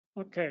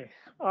Okay,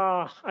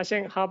 I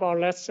think how about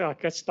let's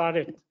get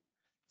started.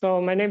 So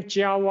my name is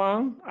Jia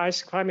Wang. I'm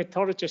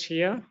climatologist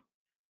here.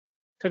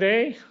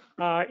 Today,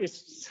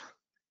 it's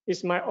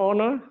my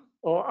honor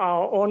or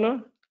our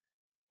honor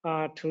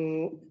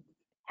to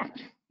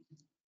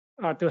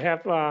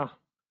have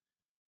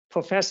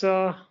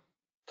Professor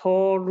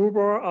Paul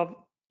Roebber of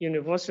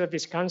University of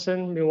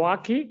Wisconsin,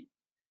 Milwaukee,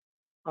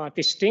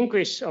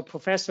 distinguished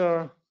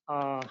professor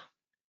 10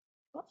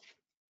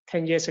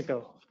 years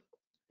ago.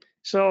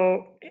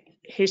 So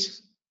he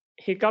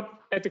got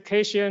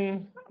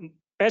education,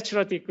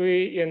 bachelor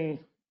degree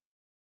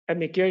at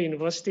McGill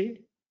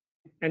University,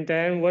 and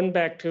then went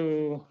back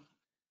to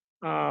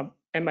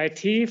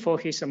MIT for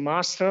his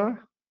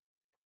master,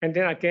 and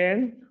then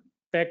again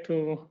back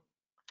to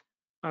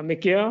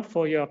McGill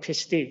for your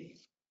PhD.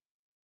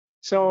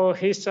 So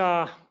his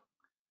PhD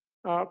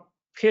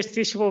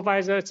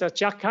supervisor is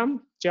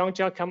John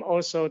Jackham,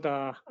 also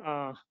the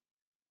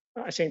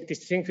I think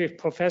distinguished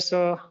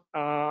professor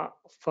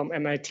from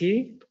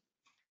MIT,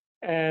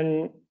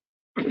 and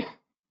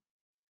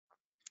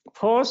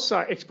Paul's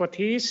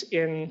expertise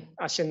in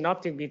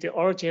synoptic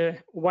meteorology,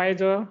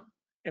 weather,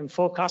 and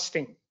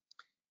forecasting.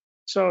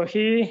 So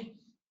he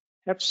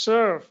has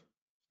served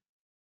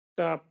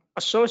the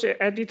associate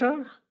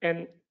editor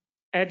and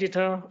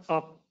editor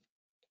of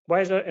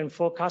weather and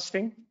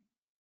forecasting,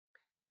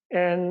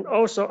 and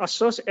also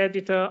associate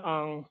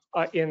editor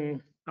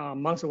in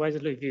Monthly Weather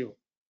Review.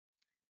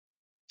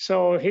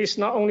 So he's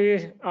not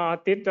only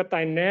did the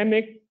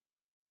dynamic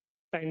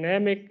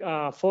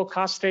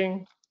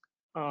forecasting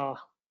of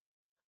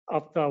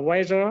the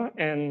weather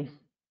and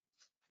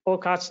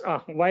forecast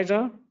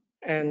weather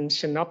and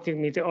synoptic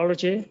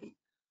meteorology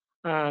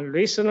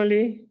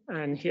recently,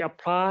 and he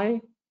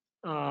applied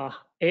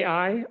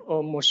AI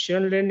or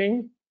machine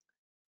learning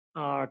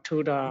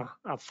to the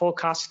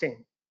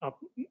forecasting of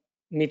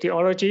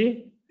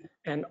meteorology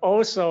and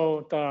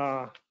also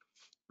the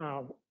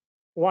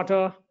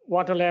water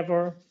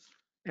level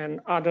and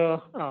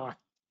other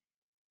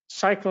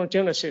cyclone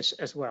genesis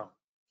as well.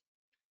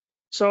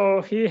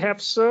 So he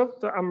has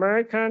served the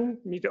American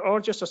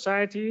Meteorology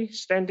Society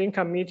Standing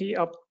Committee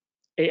of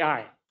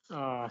AI.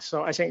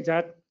 So I think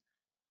that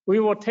we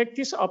will take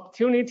this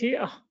opportunity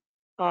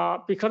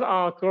because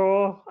our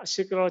girl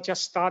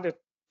just started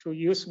to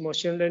use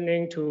machine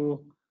learning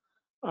to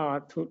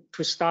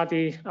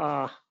study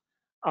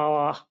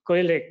our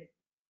Great Lake.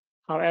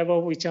 However,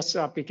 we just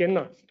a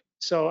beginner.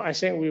 So I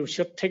think we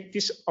should take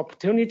this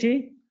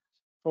opportunity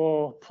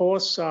for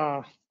Paul's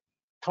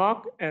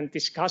talk and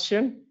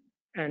discussion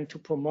and to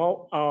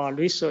promote our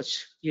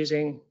research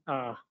using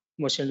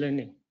machine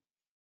learning.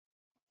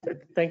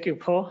 Thank you,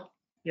 Paul.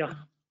 Yeah.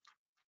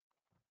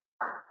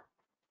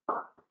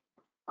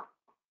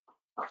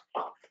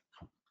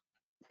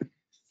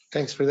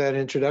 Thanks for that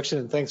introduction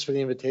and thanks for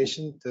the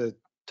invitation to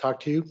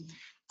talk to you.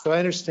 So I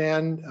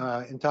understand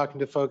in talking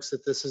to folks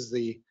that this is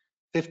the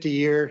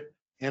 50-year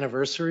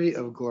anniversary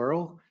of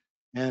GLERL,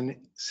 and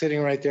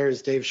sitting right there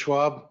is Dave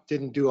Schwab.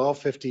 Didn't do all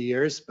 50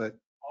 years, but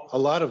a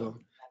lot of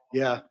them.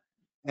 Yeah.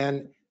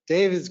 And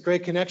Dave is a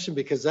great connection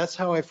because that's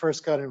how I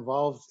first got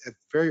involved at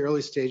very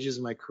early stages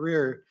of my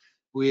career.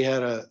 We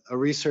had a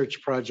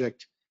research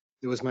project.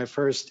 It was my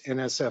first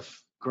NSF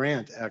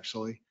grant,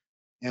 actually.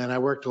 And I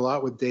worked a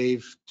lot with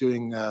Dave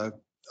doing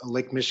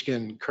Lake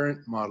Michigan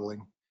current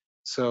modeling.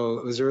 So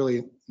it was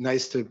really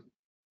nice to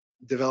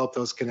develop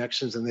those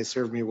connections, and they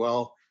served me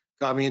well.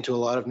 Got me into a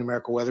lot of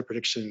numerical weather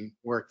prediction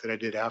work that I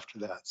did after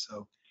that.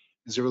 So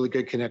there's a really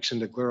good connection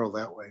to GLERL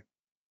that way.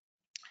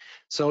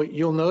 So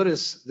you'll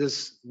notice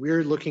this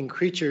weird looking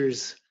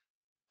creatures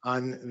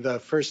on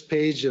the first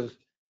page of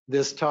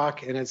this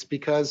talk, and it's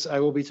because I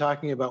will be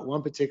talking about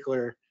one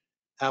particular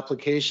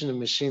application of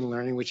machine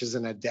learning, which is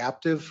an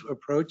adaptive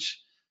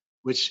approach,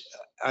 which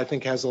I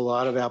think has a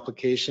lot of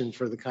application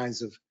for the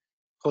kinds of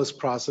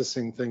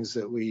post-processing things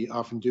that we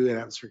often do in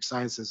atmospheric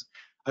sciences.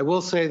 I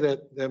will say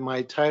that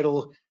my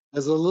title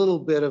is a little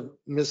bit of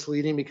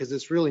misleading because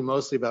it's really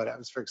mostly about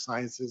atmospheric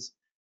sciences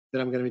that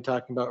I'm going to be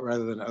talking about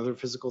rather than other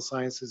physical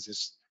sciences,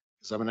 just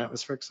because I'm an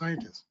atmospheric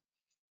scientist.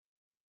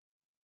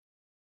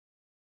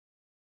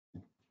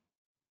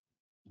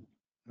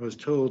 I was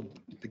told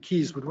the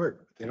keys would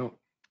work, but they don't.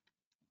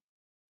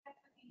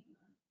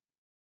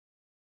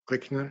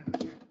 Clicking on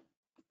it.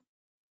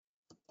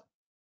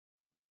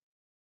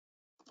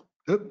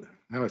 Oop,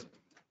 now I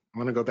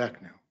want to go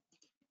back now.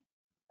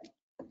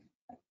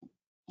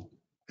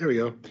 There we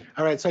go.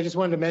 All right, so I just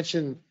wanted to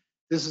mention,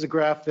 this is a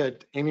graph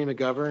that Amy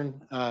McGovern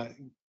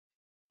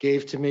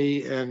gave to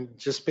me, and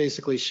just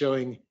basically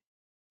showing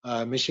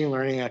machine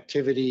learning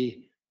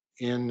activity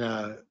in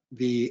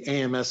the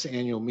AMS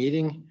annual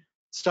meeting.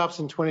 It stops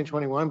in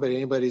 2021, but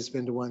anybody who's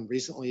been to one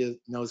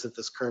recently knows that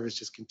this curve has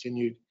just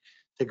continued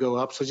to go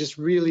up. So just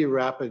really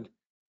rapid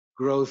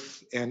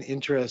growth and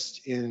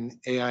interest in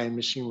AI and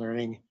machine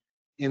learning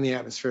in the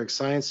atmospheric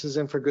sciences,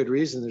 and for good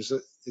reason.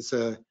 It's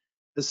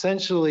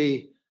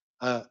essentially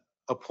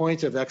a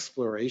point of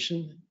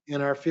exploration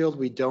in our field.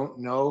 We don't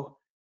know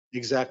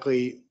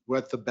exactly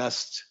what the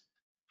best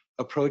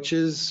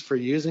approaches for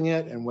using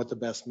it and what the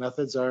best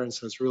methods are. And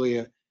so it's really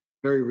a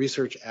very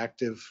research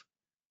active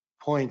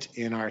point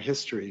in our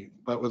history,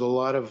 but with a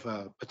lot of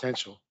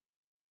potential.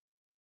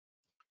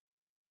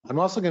 I'm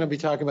also going to be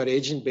talking about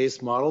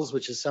agent-based models,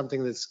 which is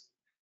something that's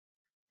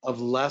of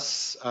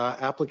less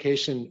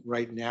application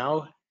right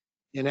now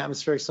in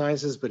atmospheric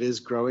sciences, but is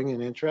growing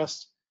in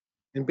interest.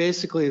 And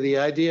basically, the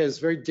idea is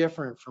very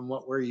different from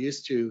what we're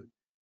used to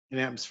in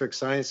atmospheric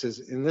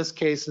sciences. In this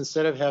case,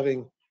 instead of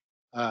having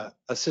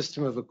a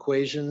system of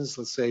equations,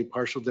 let's say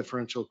partial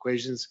differential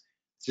equations,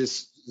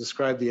 just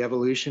describe the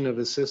evolution of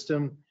a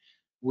system,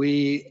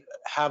 we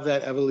have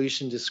that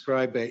evolution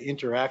described by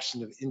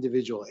interaction of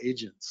individual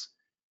agents.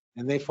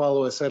 And they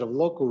follow a set of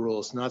local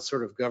rules, not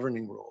sort of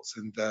governing rules.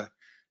 And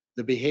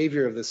the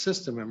behavior of the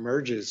system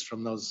emerges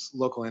from those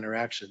local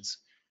interactions.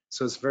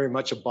 So it's very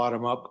much a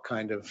bottom-up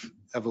kind of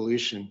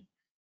evolution.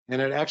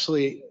 And it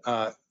actually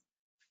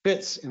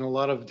fits in a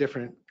lot of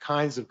different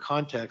kinds of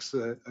contexts.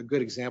 A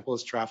good example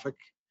is traffic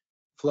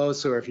flow.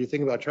 So if you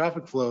think about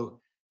traffic flow,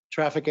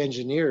 traffic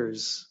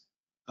engineers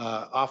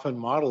often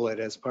model it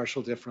as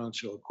partial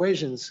differential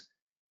equations.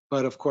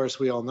 But of course,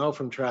 we all know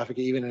from traffic,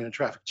 even in a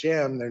traffic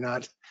jam, they're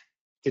not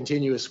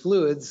continuous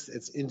fluids.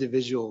 It's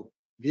individual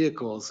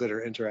vehicles that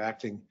are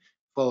interacting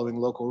following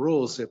local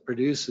rules that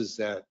produces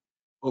that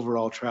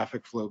overall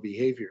traffic flow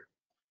behavior.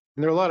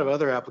 And there are a lot of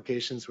other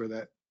applications where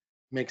that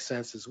makes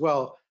sense as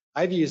well.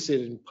 I've used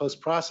it in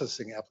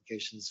post-processing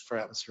applications for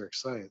atmospheric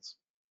science.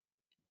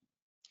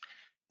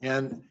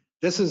 And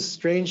this is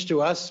strange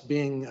to us,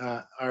 being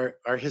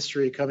our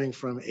history coming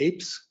from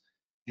apes.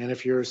 And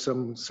if you're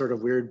some sort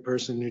of weird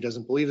person who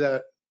doesn't believe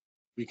that,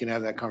 we can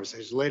have that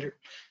conversation later.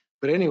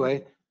 But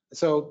anyway,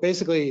 so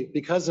basically,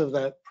 because of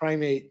that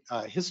primate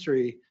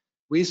history,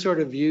 we sort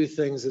of view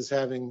things as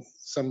having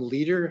some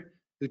leader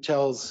who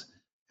tells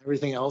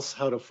everything else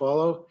how to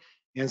follow.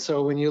 And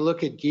so when you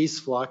look at geese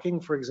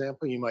flocking, for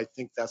example, you might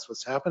think that's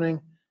what's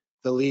happening.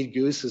 The lead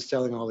goose is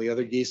telling all the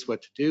other geese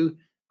what to do,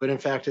 but in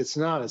fact, it's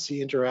not. It's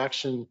the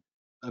interaction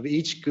of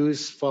each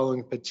goose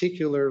following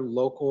particular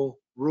local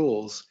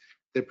rules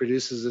that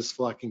produces this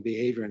flocking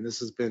behavior. And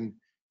this has been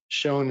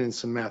shown in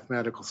some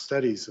mathematical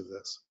studies of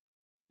this.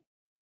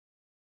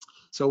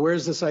 So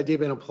where's this idea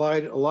been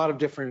applied? A lot of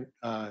different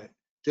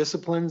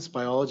disciplines,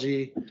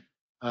 biology,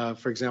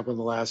 for example, in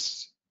the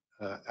last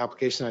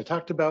application I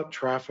talked about,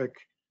 traffic,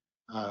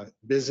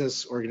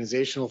 business,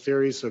 organizational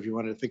theory. So if you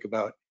wanted to think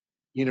about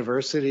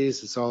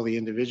universities, it's all the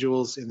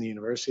individuals in the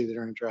university that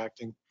are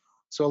interacting.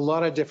 So a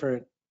lot of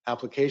different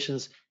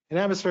applications. In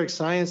atmospheric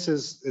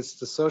sciences, it's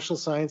the social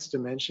science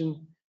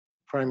dimension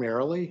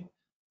primarily.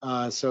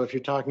 So if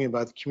you're talking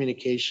about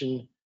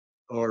communication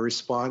or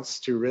response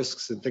to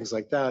risks and things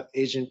like that,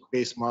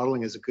 agent-based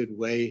modeling is a good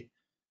way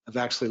of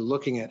actually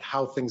looking at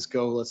how things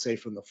go, let's say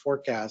from the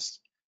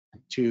forecast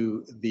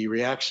to the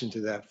reaction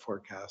to that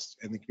forecast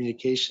and the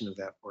communication of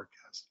that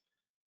forecast.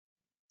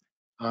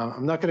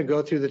 I'm not going to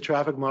go through the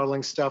traffic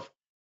modeling stuff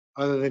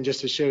other than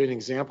just to show you an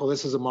example.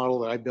 This is a model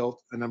that I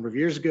built a number of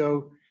years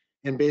ago.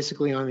 And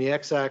basically on the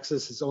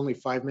x-axis, it's only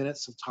 5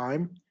 minutes of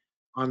time.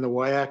 On the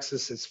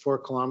y-axis, it's 4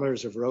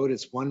 kilometers of road.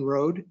 It's one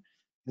road.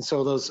 And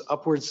so those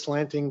upward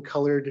slanting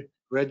colored,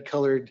 red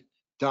colored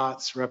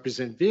dots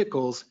represent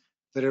vehicles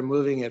that are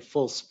moving at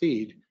full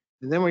speed.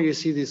 And then where you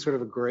see these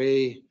sort of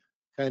gray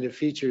kind of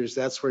features,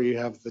 that's where you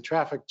have the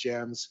traffic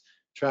jams,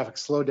 traffic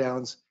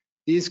slowdowns.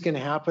 These can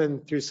happen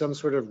through some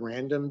sort of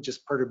random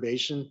just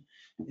perturbation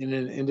in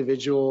an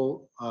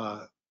individual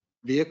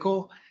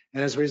vehicle.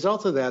 And as a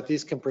result of that,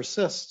 these can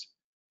persist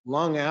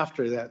long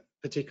after that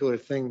particular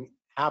thing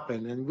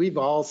happened. And we've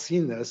all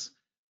seen this.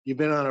 You've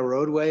been on a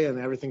roadway and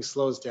everything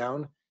slows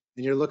down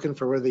and you're looking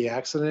for where the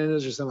accident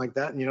is or something like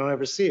that, and you don't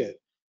ever see it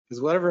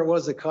because whatever it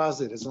was that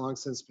caused it has long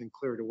since been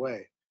cleared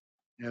away.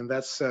 And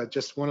that's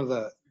just one of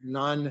the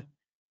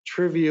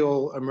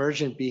non-trivial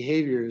emergent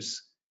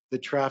behaviors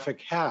that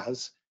traffic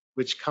has,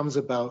 which comes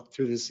about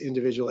through this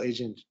individual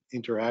agent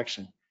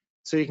interaction.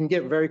 So you can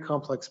get very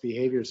complex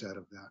behaviors out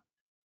of that.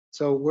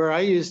 So where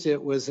I used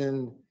it was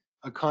in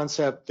a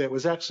concept that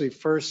was actually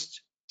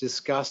first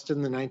discussed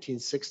in the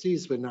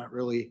 1960s, but not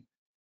really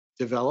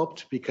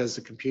developed because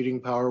the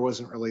computing power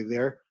wasn't really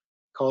there,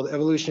 called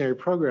evolutionary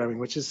programming,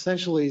 which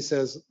essentially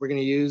says we're going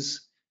to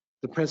use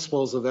the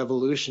principles of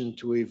evolution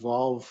to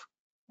evolve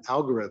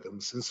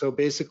algorithms. And so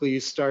basically you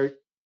start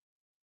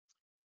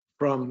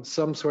from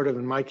some sort of,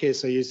 in my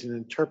case, I used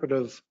an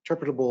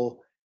interpretable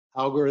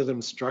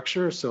algorithm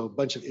structure, so a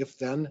bunch of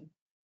if-then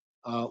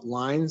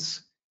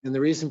lines. And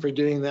the reason for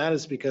doing that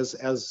is because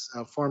as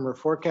a former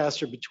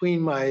forecaster,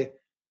 between my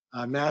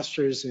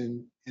master's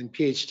and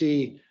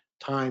PhD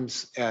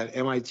times at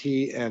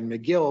MIT and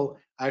McGill,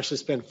 I actually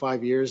spent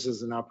 5 years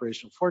as an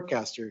operational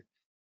forecaster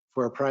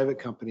for a private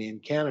company in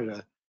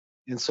Canada.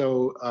 And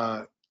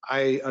so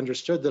I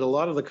understood that a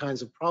lot of the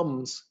kinds of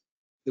problems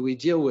that we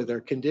deal with are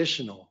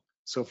conditional.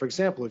 So for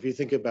example, if you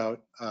think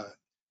about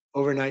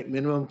overnight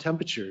minimum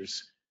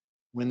temperatures,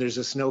 when there's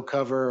a snow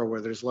cover or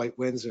where there's light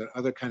winds or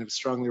other kind of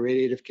strongly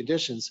radiative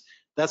conditions,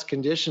 that's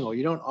conditional.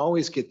 You don't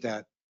always get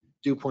that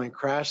dew point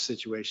crash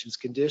situations,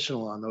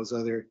 conditional on those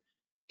other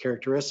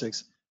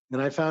characteristics.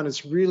 And I found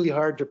it's really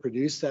hard to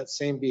produce that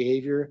same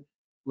behavior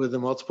with the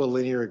multiple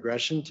linear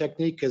regression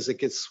technique because it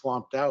gets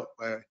swamped out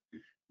by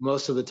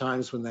most of the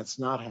times when that's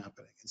not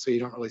happening. And so you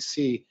don't really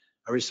see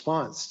a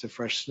response to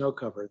fresh snow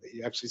cover that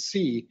you actually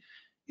see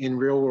in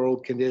real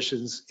world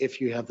conditions if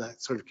you have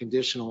that sort of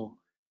conditional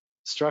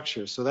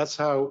structure. So that's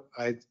how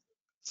I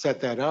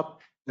set that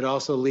up. It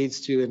also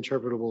leads to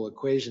interpretable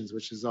equations,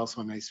 which is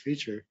also a nice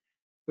feature.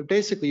 But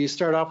basically, you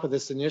start off with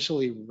this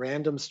initially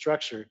random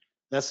structure.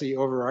 That's the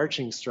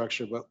overarching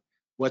structure, but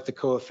what the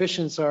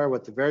coefficients are,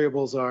 what the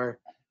variables are,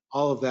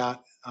 all of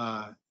that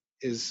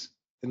is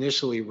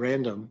initially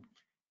random.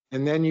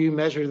 And then you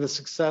measure the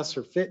success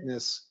or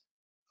fitness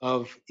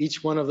of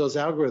each one of those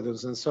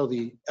algorithms. And so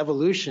the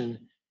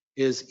evolution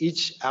is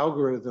each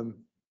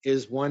algorithm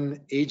is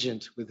one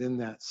agent within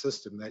that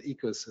system, that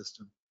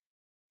ecosystem.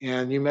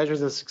 And you measure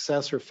the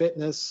success or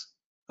fitness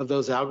of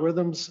those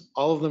algorithms.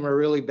 All of them are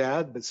really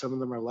bad, but some of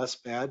them are less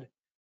bad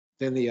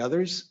than the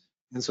others.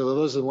 And so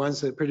those are the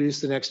ones that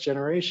produce the next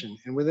generation.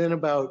 And within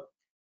about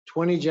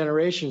 20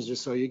 generations or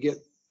so, you get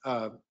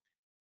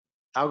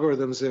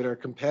algorithms that are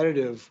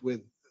competitive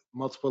with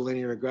multiple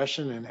linear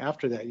regression. And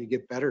after that, you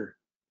get better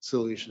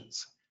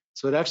solutions.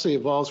 So it actually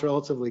evolves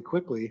relatively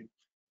quickly.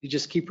 You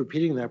just keep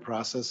repeating that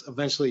process.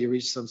 Eventually, you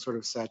reach some sort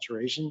of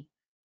saturation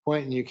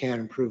point, and you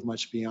can't improve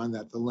much beyond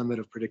that, the limit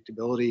of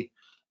predictability,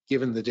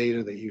 given the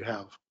data that you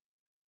have.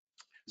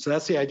 So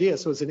that's the idea.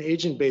 So it's an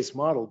agent-based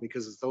model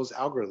because those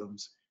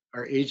algorithms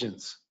are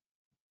agents.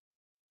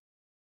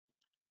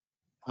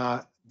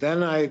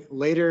 Then I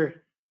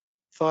later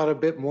thought a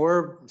bit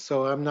more.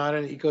 So I'm not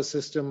an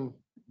ecosystem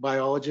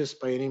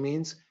biologist by any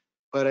means,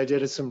 but I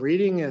did some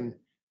reading, and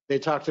they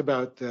talked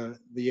about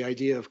the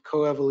idea of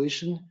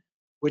coevolution,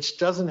 which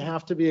doesn't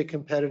have to be a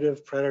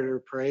competitive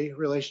predator-prey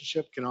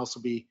relationship. It can also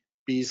be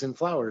bees and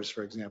flowers,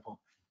 for example.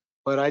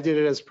 But I did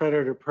it as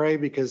predator-prey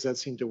because that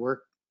seemed to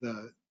work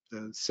the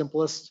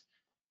simplest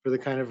for the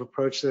kind of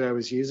approach that I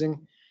was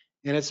using.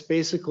 And it's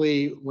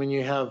basically when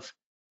you have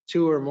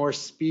two or more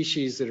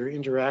species that are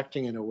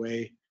interacting in a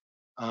way.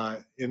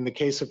 In the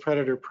case of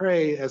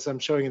predator-prey, as I'm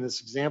showing in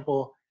this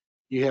example,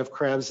 you have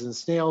crabs and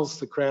snails.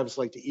 The crabs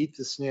like to eat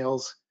the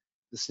snails.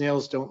 The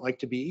snails don't like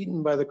to be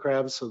eaten by the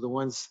crabs, so the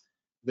ones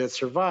that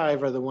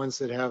survive are the ones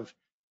that have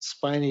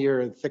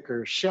spinier and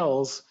thicker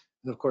shells.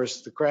 And of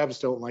course, the crabs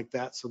don't like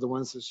that, so the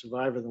ones that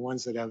survive are the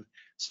ones that have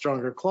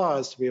stronger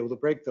claws to be able to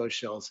break those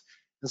shells.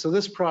 And so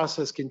this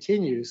process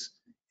continues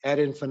ad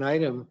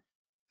infinitum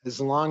as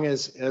long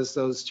as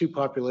those two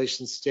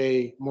populations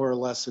stay more or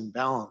less in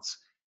balance.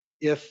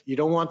 If you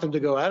don't want them to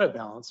go out of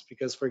balance,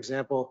 because for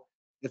example,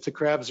 if the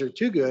crabs are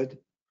too good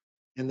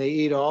and they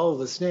eat all of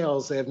the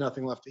snails, they have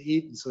nothing left to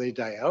eat, and so they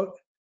die out.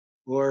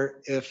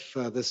 Or if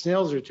the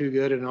snails are too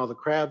good and all the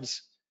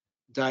crabs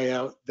die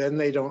out, then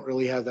they don't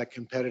really have that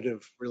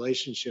competitive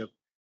relationship,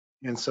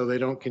 and so they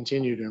don't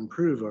continue to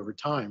improve over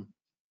time.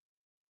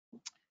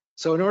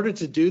 So in order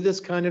to do this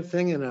kind of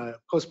thing in a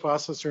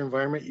post-processor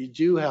environment, you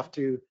do have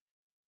to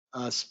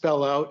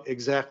spell out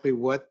exactly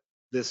what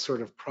this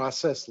sort of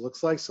process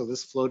looks like. So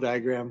this flow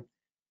diagram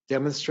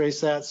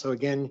demonstrates that. So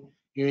again,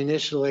 you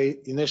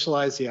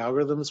initialize the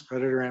algorithms,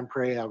 predator and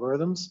prey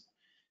algorithms.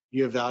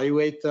 You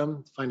evaluate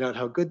them, find out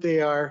how good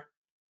they are.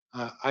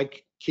 I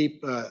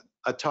keep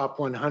a top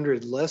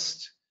 100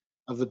 list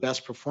of the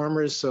best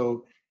performers,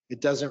 so it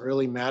doesn't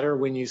really matter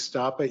when you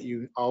stop it.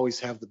 You always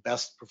have the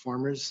best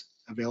performers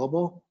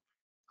available.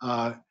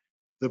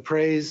 The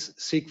preys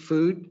seek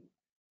food,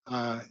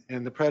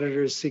 and the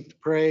predators seek the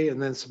prey,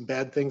 and then some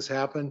bad things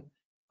happen.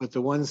 But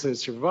the ones that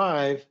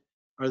survive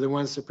are the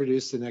ones that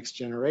produce the next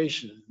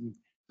generation. And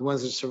the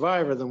ones that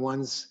survive are the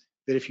ones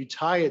that, if you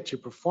tie it to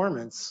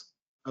performance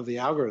of the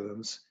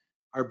algorithms,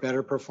 are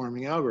better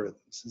performing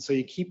algorithms. And so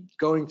you keep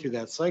going through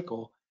that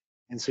cycle,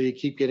 and so you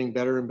keep getting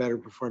better and better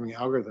performing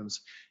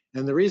algorithms.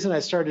 And the reason I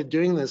started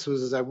doing this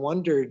was I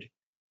wondered,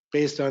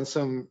 based on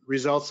some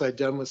results I'd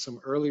done with some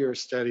earlier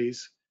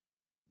studies,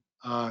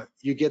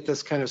 you get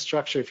this kind of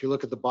structure. If you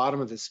look at the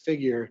bottom of this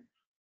figure,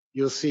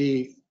 you'll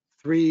see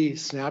 3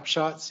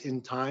 snapshots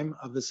in time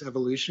of this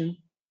evolution.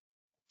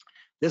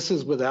 This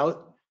is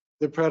without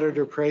the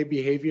predator-prey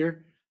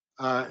behavior.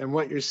 And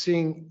what you're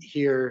seeing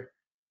here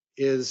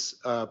is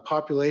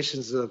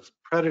populations of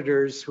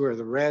predators, who are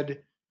the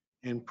red,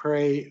 and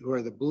prey, who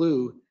are the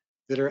blue,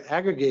 that are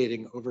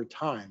aggregating over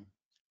time.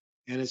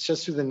 And it's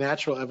just through the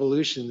natural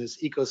evolution,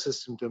 this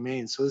ecosystem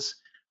domain. So this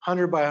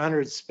 100 by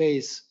 100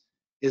 space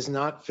is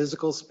not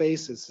physical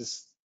space, it's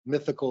this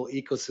mythical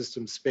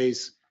ecosystem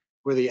space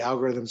where the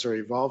algorithms are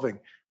evolving.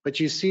 But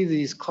you see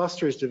these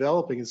clusters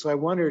developing. And so I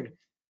wondered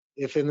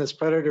if in this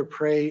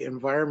predator-prey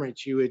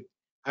environment, you would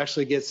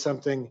actually get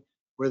something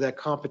where that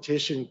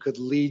competition could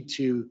lead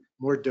to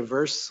more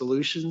diverse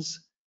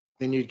solutions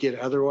than you'd get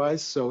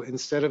otherwise. So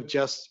instead of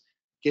just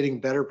getting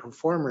better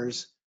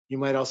performers, you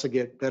might also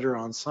get better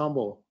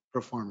ensemble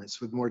performance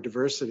with more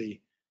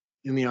diversity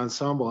in the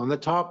ensemble. And the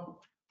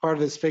top part of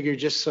this figure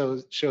just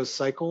shows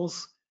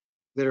cycles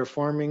that are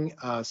forming.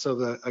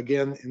 So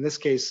again, in this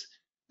case,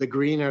 The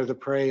green are the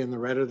prey and the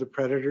red are the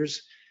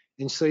predators.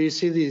 And so you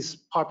see these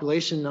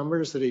population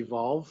numbers that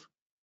evolve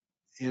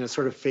in a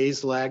sort of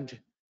phase lagged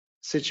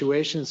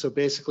situation. So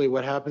basically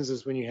what happens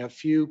is when you have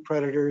few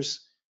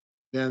predators,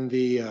 then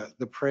the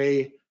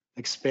prey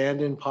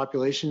expand in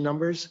population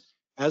numbers.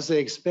 As they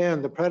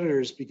expand, the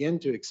predators begin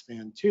to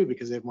expand too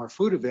because they have more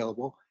food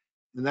available,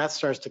 and that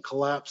starts to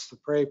collapse the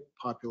prey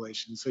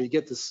population. So you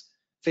get this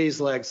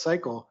phase lag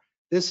cycle.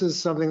 This is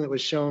something that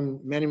was shown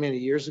many, many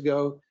years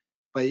ago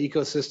by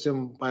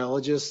ecosystem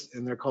biologists,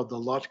 and they're called the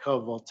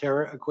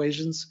Lotka-Volterra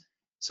equations.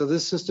 So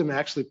this system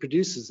actually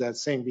produces that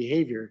same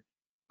behavior,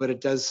 but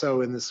it does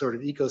so in this sort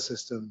of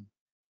ecosystem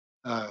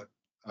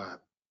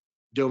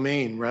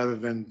domain rather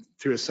than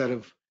through a set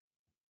of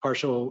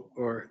partial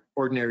or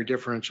ordinary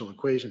differential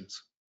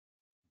equations.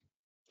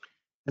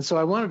 And so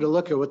I wanted to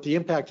look at what the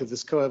impact of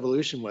this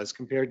coevolution was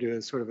compared to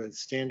a sort of a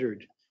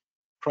standard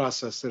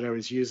process that I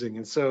was using.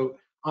 And so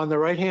on the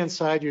right-hand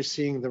side, you're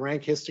seeing the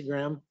rank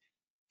histogram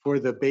for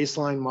the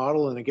baseline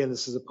model. And again,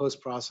 this is a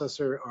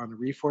post-processor on the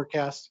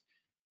reforecast.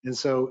 And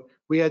so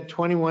we had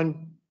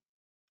 21%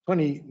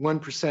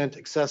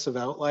 excessive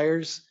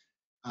outliers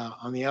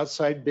on the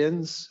outside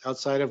bins,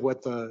 outside of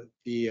what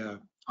the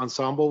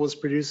ensemble was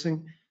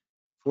producing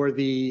for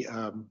the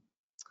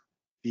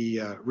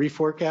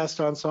reforecast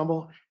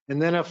ensemble.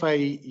 And then if I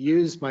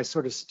use my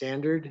sort of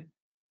standard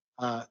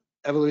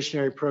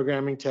evolutionary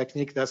programming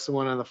technique, that's the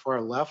one on the far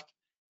left.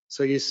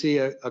 So you see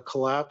a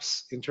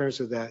collapse in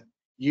terms of that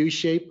U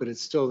shape, but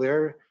it's still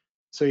there.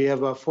 So you have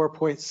about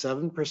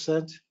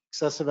 4.7%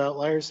 excessive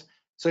outliers.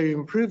 So you've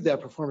improved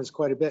that performance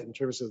quite a bit in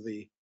terms of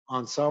the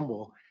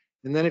ensemble.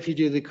 And then if you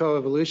do the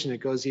coevolution, it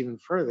goes even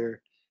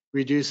further,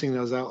 reducing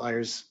those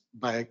outliers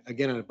by,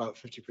 again, at about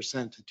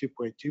 50% to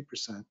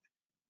 2.2%.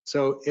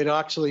 So it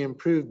actually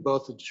improved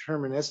both the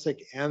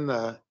deterministic and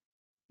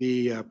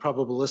the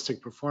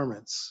probabilistic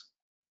performance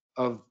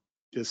of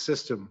the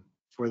system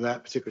for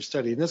that particular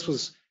study. And this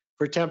was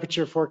for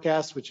temperature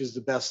forecast, which is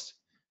the best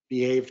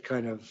behaved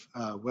kind of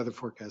weather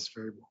forecast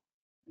variable.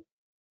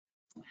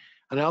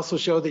 And I also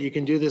showed that you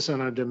can do this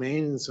on a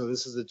domain. And so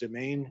this is a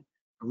domain,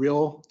 a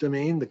real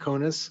domain, the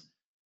CONUS.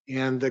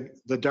 And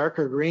the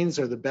darker greens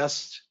are the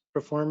best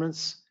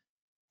performance.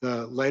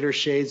 The lighter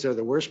shades are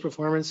the worst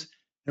performance.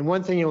 And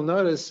one thing you'll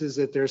notice is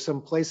that there are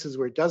some places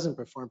where it doesn't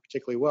perform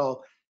particularly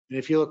well. And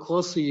if you look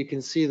closely, you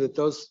can see that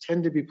those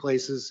tend to be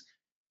places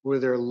where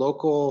there are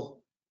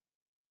local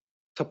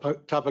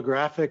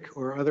topographic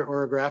or other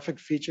orographic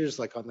features,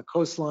 like on the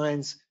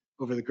coastlines,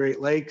 over the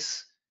Great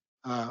Lakes,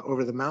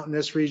 over the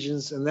mountainous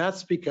regions. And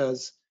that's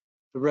because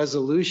the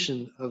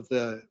resolution of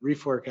the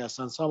reforecast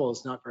ensemble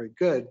is not very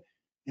good.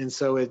 And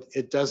so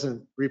it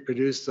doesn't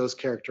reproduce those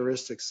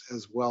characteristics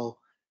as well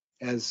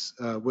as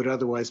would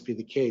otherwise be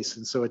the case.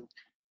 And so it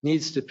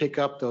needs to pick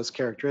up those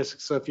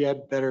characteristics. So if you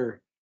had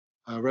better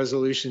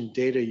resolution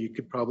data, you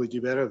could probably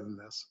do better than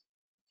this.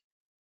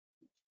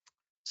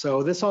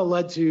 So this all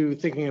led to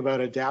thinking about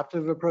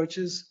adaptive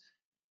approaches.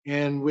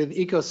 And with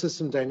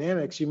ecosystem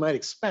dynamics, you might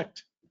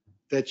expect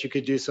that you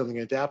could do something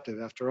adaptive.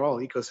 After all,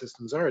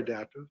 ecosystems are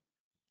adaptive.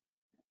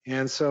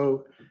 And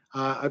so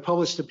I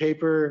published a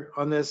paper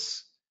on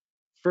this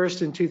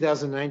first in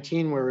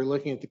 2019, where we're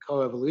looking at the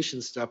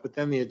coevolution stuff, but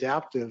then the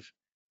adaptive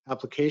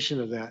application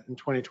of that in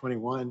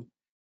 2021.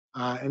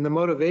 And the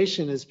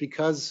motivation is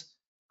because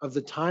of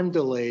the time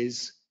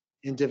delays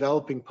in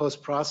developing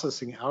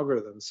post-processing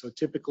algorithms. So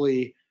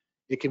typically,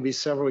 it can be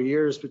several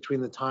years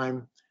between the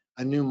time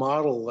a new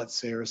model, let's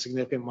say, or a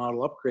significant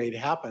model upgrade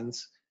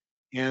happens,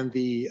 and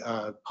the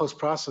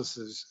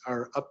post-processes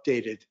are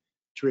updated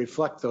to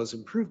reflect those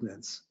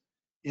improvements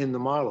in the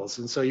models.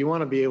 And so you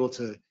want to be able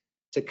to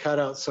cut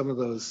out some of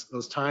those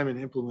time and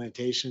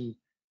implementation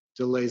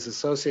delays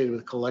associated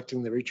with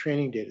collecting the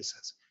retraining data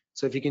sets.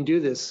 So if you can do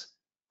this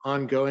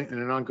on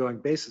an ongoing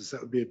basis,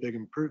 that would be a big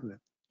improvement.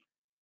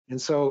 And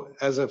so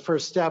as a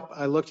first step,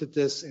 I looked at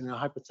this in a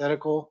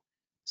hypothetical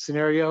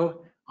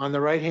scenario. On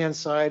the right-hand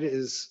side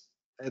is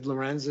Ed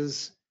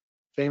Lorenz's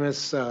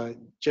famous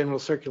general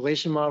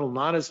circulation model,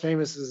 not as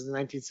famous as the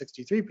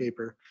 1963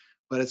 paper,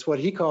 but it's what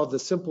he called the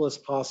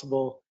simplest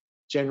possible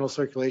general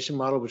circulation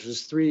model, which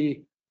is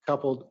 3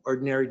 coupled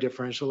ordinary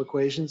differential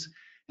equations.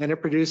 And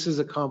it produces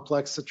a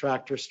complex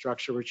attractor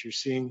structure, which you're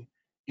seeing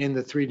in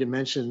the 3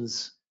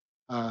 dimensions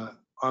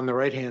on the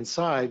right-hand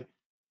side.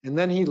 And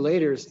then he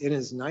later, in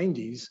his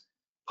 90s,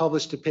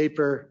 published a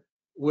paper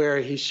where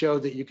he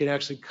showed that you can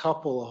actually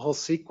couple a whole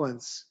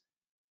sequence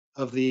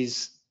of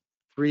these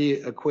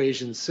 3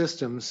 equation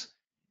systems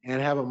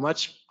and have a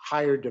much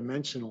higher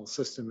dimensional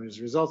system as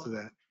a result of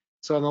that.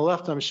 So on the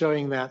left, I'm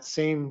showing that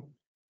same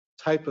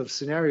type of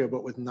scenario,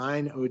 but with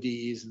 9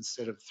 ODEs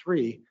instead of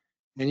 3.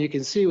 And you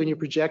can see when you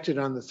project it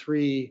on the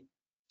 3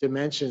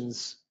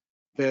 dimensions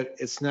that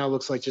it now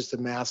looks like just a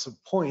mass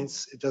of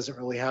points. It doesn't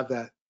really have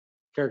that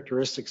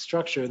characteristic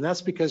structure. And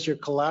that's because you're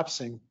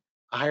collapsing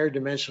a higher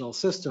dimensional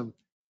system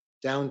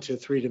down to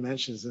 3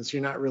 dimensions. And so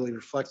you're not really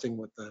reflecting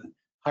what the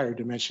higher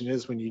dimension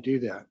is when you do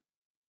that.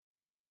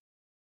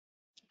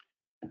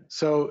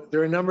 So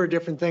there are a number of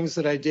different things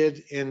that I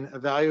did in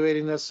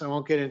evaluating this. I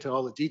won't get into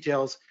all the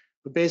details,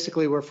 but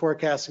basically we're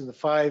forecasting the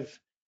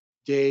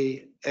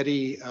 5-day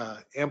eddy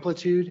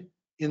amplitude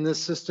in this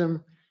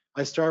system.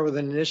 I start with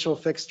an initial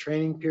fixed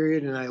training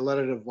period and I let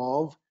it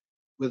evolve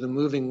with a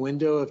moving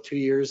window of 2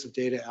 years of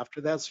data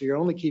after that. So you're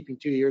only keeping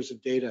 2 years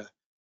of data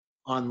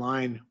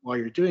online while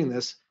you're doing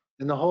this,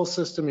 and the whole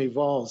system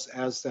evolves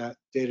as that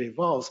data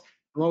evolves.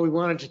 And what we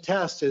wanted to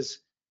test is,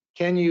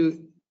 can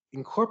you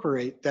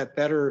incorporate that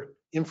better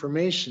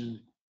information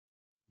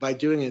by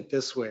doing it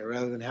this way,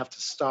 rather than have to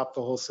stop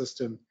the whole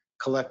system,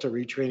 collect a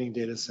retraining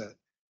data set.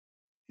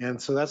 And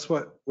so that's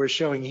what we're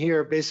showing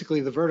here.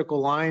 Basically, the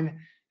vertical line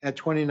at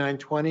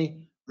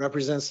 2920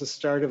 represents the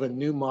start of a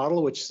new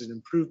model, which is an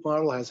improved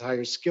model, has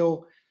higher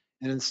skill.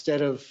 And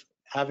instead of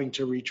having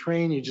to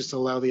retrain, you just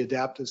allow the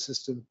adaptive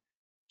system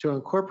to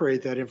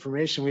incorporate that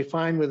information. We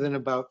find within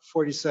about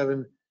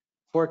 47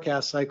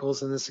 forecast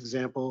cycles in this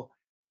example,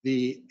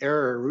 the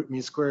error, root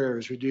mean square error,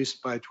 is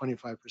reduced by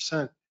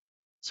 25%.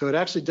 So it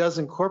actually does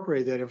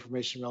incorporate that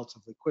information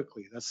relatively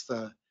quickly. That's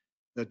the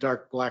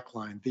dark black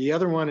line. The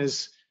other one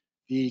is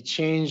the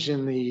change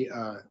in the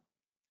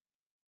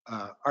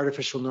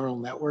artificial neural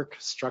network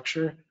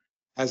structure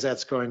as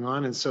that's going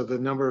on. And so the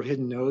number of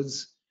hidden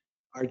nodes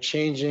are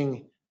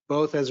changing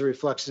both as a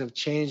reflection of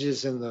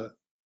changes in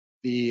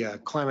the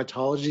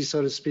climatology,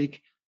 so to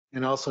speak,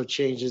 and also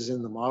changes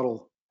in the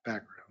model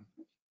background.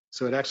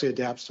 So it actually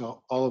adapts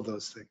to all of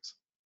those things.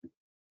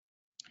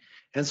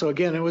 And so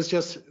again, it was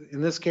just,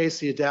 in this case,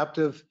 the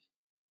adaptive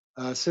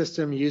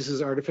system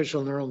uses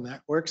artificial neural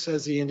networks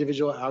as the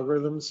individual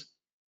algorithms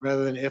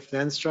rather than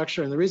if-then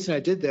structure. And the reason I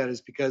did that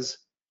is because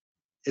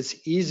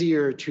it's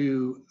easier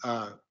to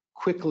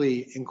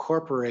quickly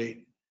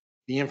incorporate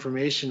the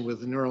information with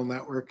the neural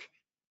network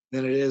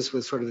than it is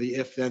with sort of the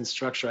if-then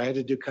structure. I had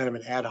to do kind of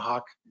an ad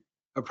hoc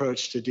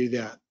approach to do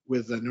that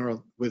with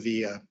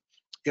the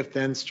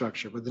if-then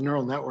structure. With the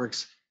neural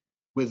networks,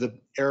 with the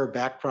error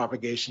back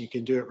propagation, you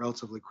can do it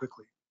relatively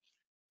quickly.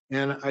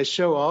 And I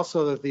show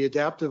also that the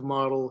adaptive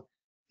model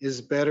is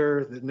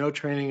better, that no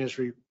training is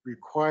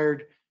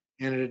required,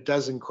 and it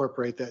does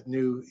incorporate that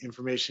new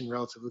information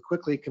relatively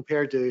quickly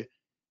compared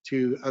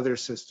to other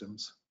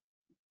systems,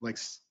 like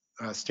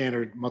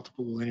standard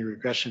multiple linear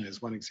regression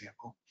is one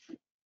example.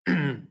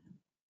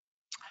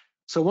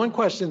 So one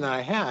question that I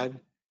had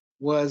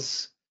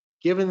was,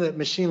 given that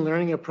machine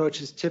learning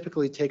approaches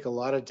typically take a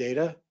lot of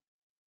data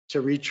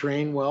to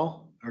retrain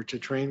well, or to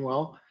train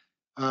well,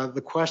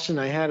 the question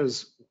I had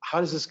was, how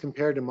does this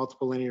compare to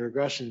multiple linear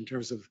regression in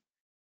terms of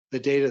the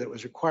data that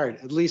was required,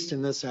 at least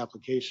in this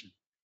application?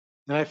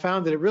 And I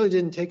found that it really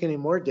didn't take any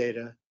more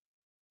data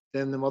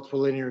than the multiple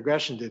linear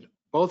regression did.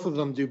 Both of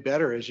them do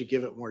better as you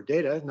give it more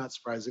data, not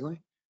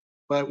surprisingly,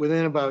 but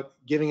within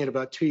giving it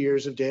about 2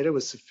 years of data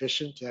was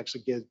sufficient to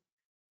actually get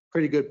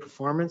pretty good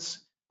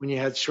performance. When you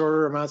had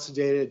shorter amounts of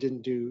data, it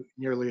didn't do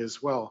nearly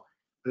as well.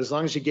 But as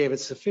long as you gave it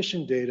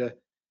sufficient data,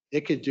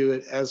 it could do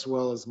it as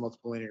well as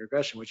multiple linear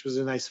regression, which was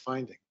a nice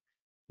finding.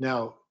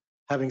 Now,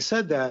 having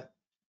said that,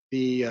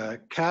 the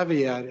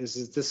caveat is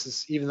that this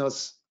is, even though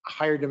it's a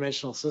higher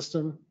dimensional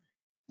system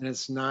and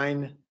it's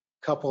 9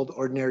 coupled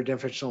ordinary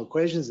differential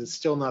equations, it's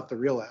still not the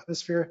real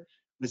atmosphere,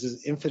 which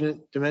is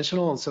infinite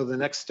dimensional. And so the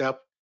next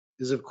step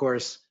is, of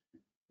course,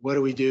 what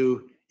do we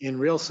do in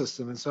real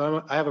system? And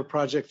so I have a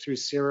project through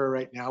CIRA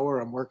right now where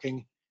I'm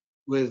working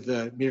with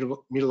the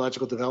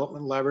Meteorological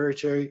Development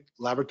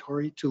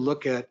Laboratory to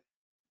look at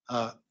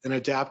an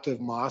adaptive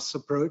MOS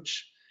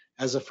approach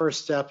as a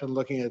first step in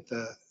looking at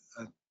the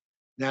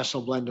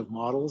national blend of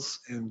models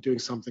and doing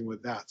something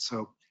with that.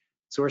 So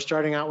we're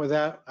starting out with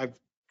that. I've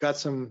got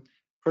some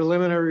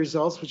preliminary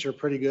results, which are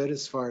pretty good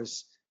as far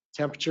as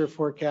temperature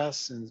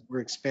forecasts, and we're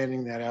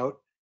expanding that out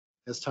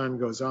as time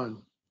goes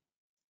on.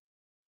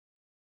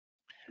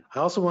 I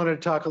also wanted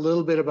to talk a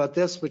little bit about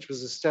this, which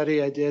was a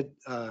study I did,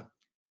 I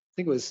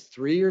think it was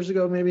 3 years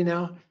ago, maybe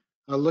now,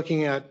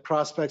 looking at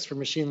prospects for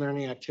machine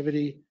learning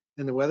activity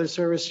in the Weather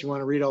Service. You want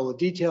to read all the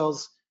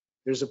details.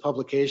 There's a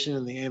publication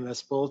in the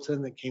AMS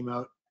Bulletin that came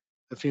out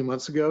a few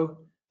months ago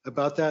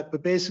about that.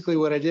 But basically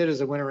what I did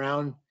is I went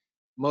around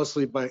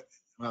mostly by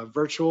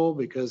virtual,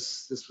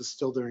 because this was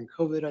still during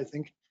COVID, I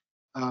think,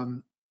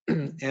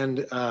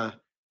 and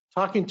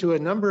talking to a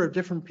number of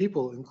different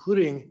people,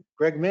 including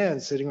Greg Mann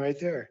sitting right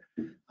there,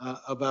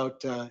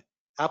 about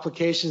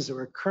applications that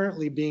were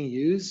currently being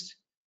used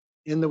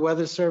in the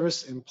Weather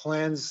Service and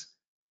plans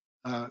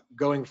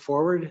going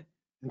forward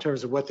in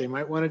terms of what they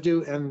might want to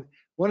do. And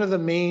one of the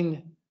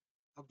main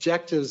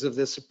objectives of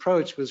this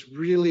approach was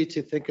really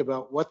to think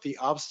about what the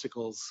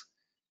obstacles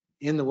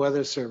in the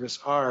Weather Service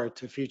are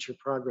to future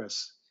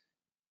progress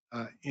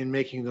in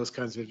making those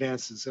kinds of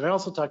advances. And I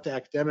also talked to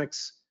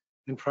academics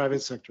and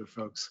private sector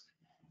folks.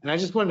 And I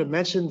just wanted to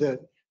mention that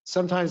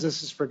sometimes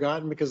this is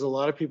forgotten because a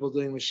lot of people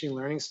doing machine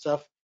learning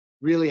stuff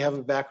really have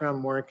a background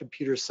more in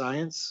computer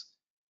science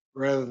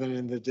rather than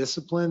in the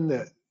discipline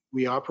that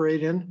we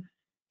operate in.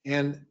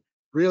 And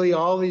really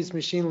all these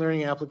machine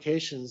learning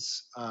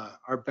applications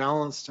are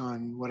balanced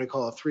on what I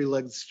call a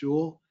 3-legged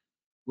stool,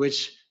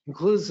 which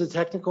includes the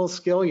technical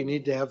skill. You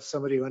need to have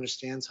somebody who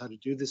understands how to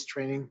do this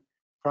training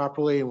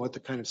properly and what the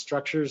kind of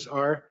structures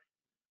are.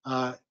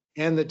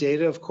 And the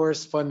data, of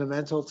course,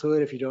 fundamental to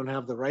it. If you don't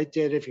have the right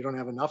data, if you don't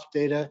have enough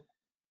data,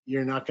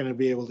 you're not going to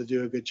be able to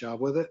do a good job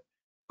with it.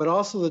 But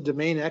also the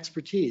domain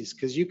expertise,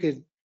 because you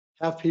could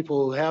have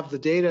people who have the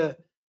data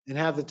and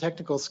have the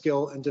technical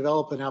skill and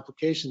develop an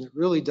application that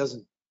really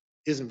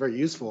isn't very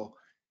useful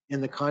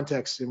in the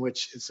context in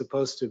which it's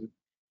supposed to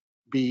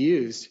be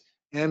used.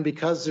 And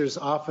because there's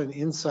often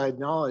inside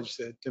knowledge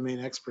that domain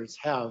experts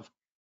have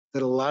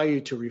that allow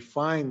you to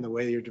refine the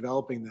way you're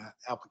developing that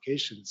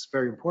application, it's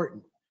very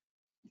important.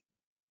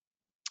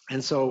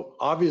 And so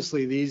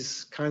obviously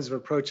these kinds of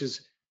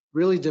approaches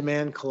really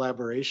demand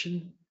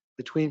collaboration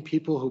between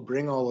people who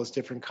bring all those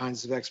different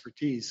kinds of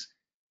expertise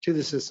to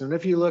the system. And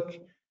if you look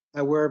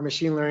at where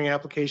machine learning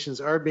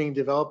applications are being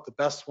developed, the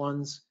best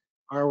ones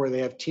are where they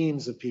have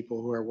teams of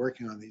people who are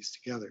working on these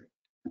together.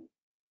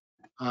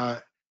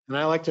 And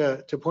I like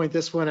to point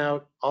this one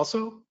out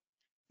also.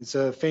 It's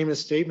a famous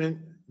statement,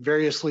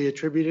 variously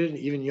attributed.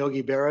 Even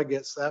Yogi Berra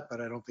gets that,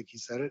 but I don't think he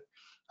said it.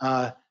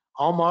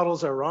 All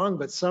models are wrong,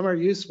 but some are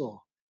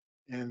useful.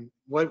 And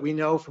what we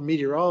know from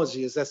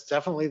meteorology is that's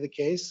definitely the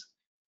case,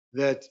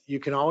 that you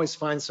can always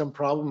find some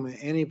problem in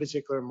any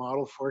particular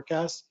model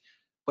forecast,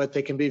 but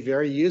they can be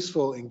very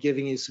useful in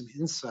giving you some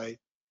insight,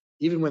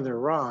 even when they're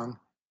wrong,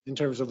 in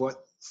terms of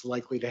what's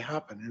likely to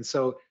happen. And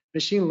so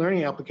machine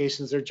learning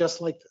applications are just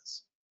like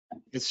this.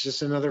 It's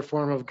just another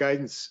form of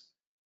guidance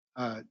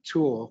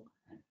tool.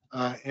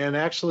 And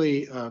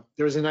actually,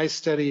 there was a nice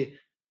study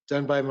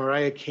done by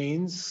Mariah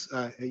Keynes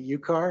at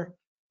UCAR,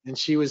 and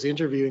she was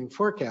interviewing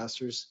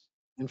forecasters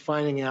and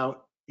finding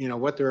out,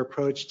 what their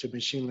approach to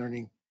machine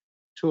learning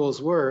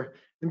tools were.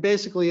 And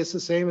basically, it's the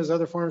same as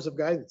other forms of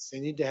guidance. They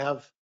need to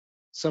have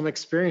some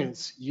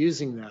experience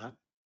using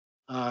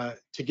that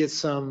to get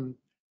some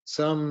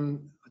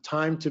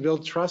time to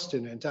build trust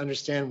in it and to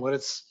understand what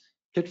its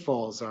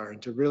pitfalls are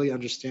and to really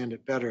understand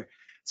it better.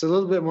 It's a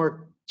little bit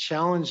more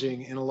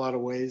challenging in a lot of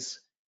ways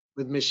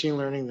with machine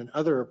learning than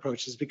other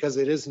approaches because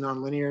it is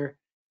nonlinear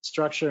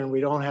structure and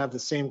we don't have the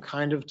same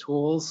kind of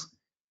tools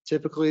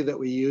typically that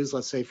we use,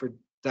 let's say, for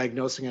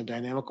diagnosing a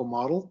dynamical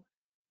model.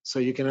 So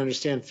you can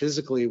understand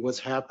physically what's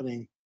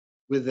happening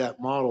with that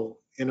model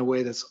in a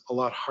way that's a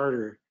lot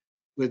harder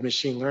with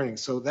machine learning.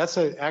 So that's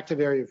an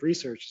active area of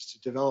research, is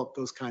to develop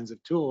those kinds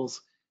of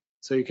tools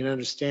so you can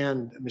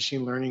understand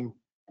machine learning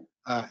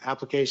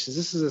applications.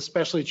 This is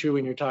especially true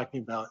when you're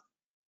talking about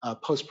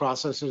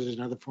post-processors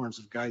and other forms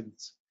of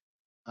guidance.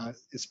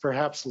 It's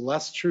perhaps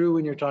less true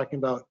when you're talking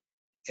about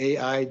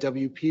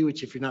AIWP,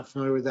 which, if you're not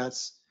familiar with,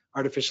 that's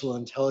artificial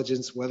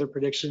intelligence weather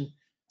prediction.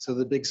 So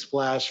the big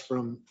splash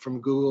from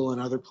Google and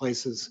other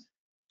places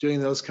doing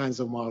those kinds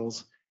of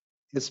models.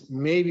 It's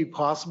maybe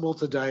possible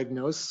to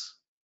diagnose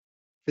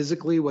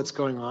physically what's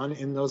going on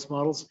in those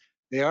models.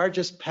 They are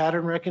just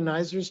pattern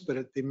recognizers,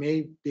 but they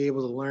may be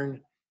able to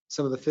learn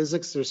some of the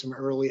physics. There's some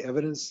early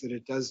evidence that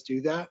it does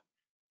do that.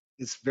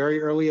 It's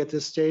very early at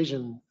this stage,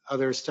 and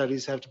other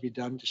studies have to be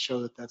done to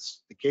show that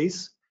that's the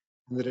case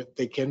and that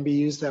they can be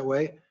used that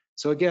way.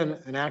 So again,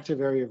 an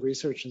active area of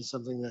research and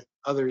something that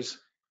others,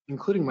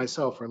 including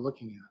myself, are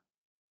looking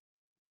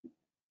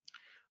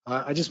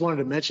at. I just wanted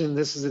to mention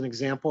this is an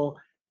example.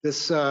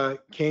 This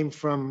came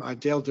from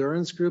Dale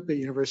Duran's group at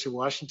University of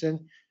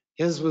Washington.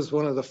 His was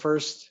one of the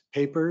first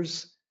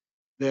papers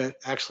that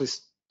actually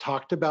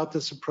talked about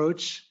this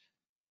approach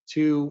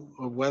to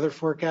weather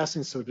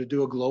forecasting, so to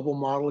do a global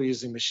model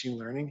using machine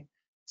learning.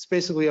 It's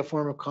basically a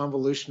form of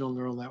convolutional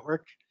neural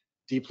network,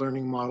 deep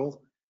learning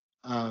model.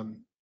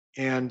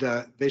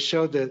 They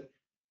showed that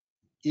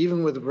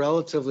even with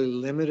relatively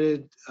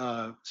limited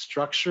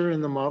structure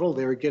in the model,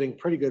 they were getting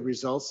pretty good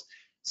results.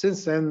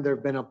 Since then, there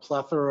have been a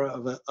plethora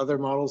of other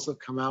models that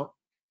come out,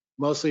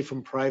 mostly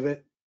from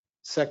private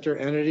sector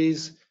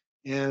entities.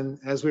 And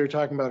as we were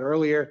talking about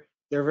earlier,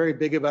 they're very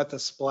big about the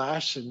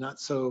splash and not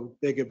so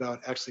big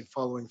about actually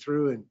following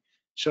through and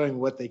showing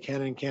what they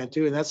can and can't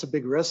do. And that's a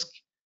big risk.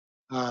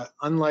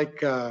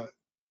 Unlike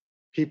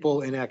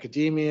people in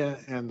academia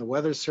and the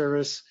Weather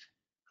Service,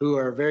 who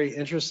are very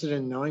interested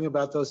in knowing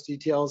about those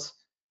details,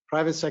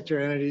 private sector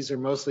entities are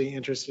mostly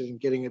interested in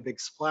getting a big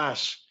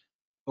splash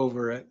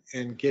over it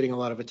and getting a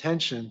lot of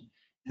attention.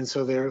 And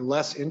so they're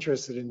less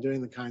interested in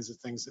doing the kinds of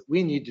things that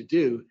we need to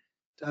do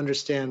to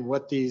understand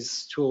what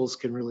these tools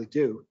can really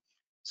do.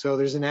 So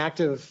there's an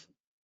active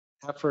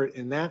effort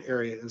in that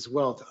area as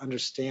well to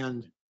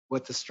understand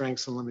what the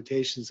strengths and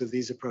limitations of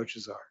these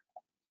approaches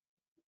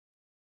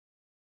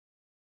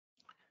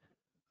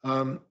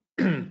are.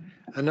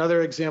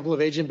 Another example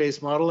of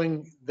agent-based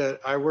modeling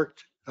that I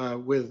worked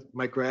with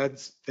my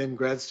then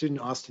grad student,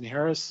 Austin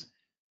Harris,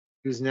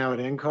 who's now at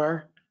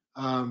NCAR,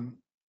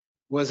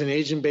 was an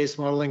agent-based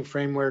modeling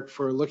framework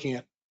for looking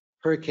at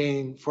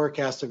hurricane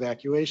forecast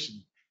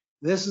evacuation.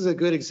 This is a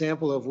good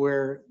example of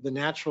where the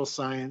natural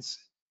science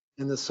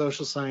and the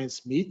social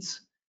science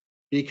meets,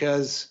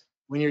 because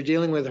when you're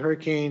dealing with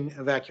hurricane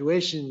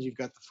evacuation, you've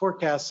got the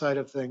forecast side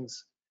of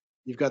things,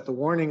 you've got the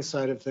warning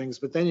side of things,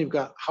 but then you've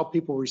got how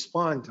people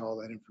respond to all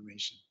that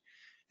information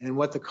and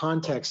what the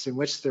context in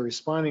which they're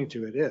responding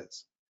to it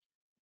is.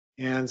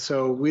 And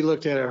so we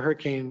looked at a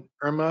Hurricane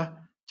Irma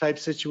type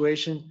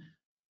situation,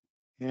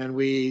 and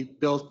we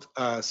built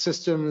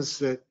systems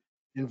that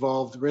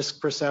involved risk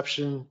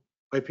perception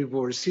by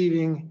people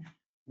receiving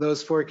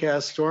those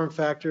forecast storm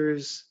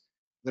factors,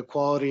 the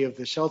quality of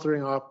the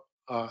sheltering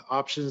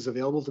options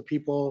available to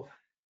people,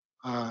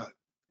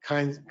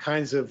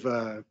 kinds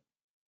of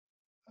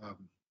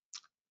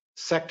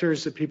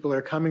sectors that people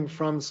are coming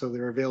from, so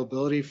their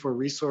availability for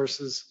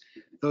resources,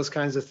 those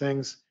kinds of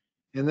things,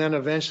 and then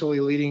eventually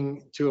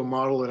leading to a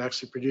model that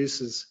actually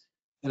produces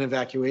an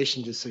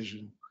evacuation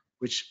decision,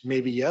 which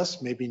maybe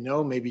yes, maybe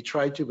no, maybe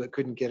tried to but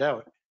couldn't get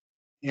out.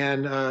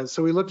 And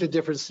so we looked at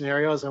different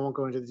scenarios. I won't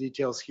go into the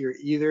details here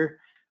either,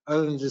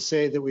 other than to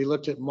say that we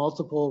looked at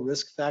multiple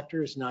risk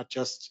factors, not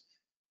just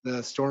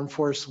the storm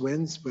force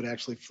winds, but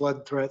actually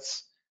flood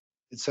threats,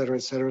 et cetera,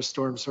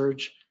 storm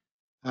surge.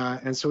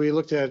 And so we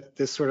looked at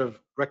this sort of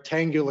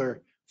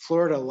rectangular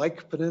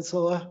Florida-like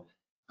peninsula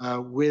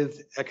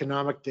with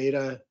economic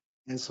data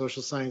and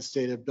social science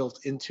data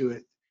built into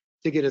it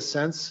to get a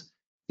sense.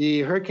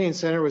 The Hurricane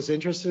Center was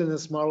interested in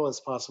this model as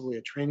possibly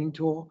a training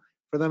tool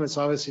for them. It's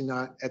obviously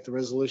not at the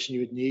resolution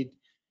you would need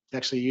to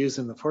actually use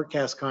in the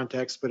forecast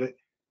context, but it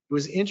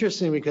was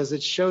interesting because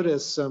it showed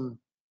us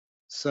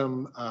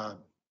some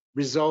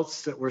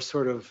results that were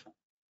sort of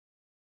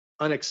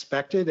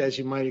unexpected, as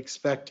you might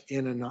expect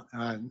in a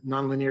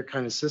nonlinear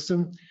kind of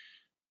system.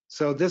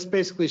 So this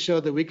basically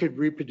showed that we could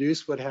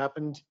reproduce what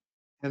happened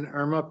in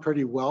Irma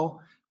pretty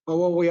well. But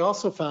what we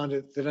also found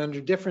is that under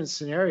different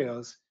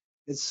scenarios,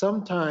 it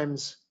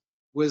sometimes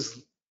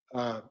was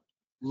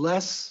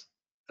less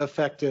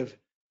effective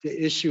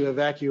to issue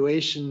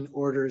evacuation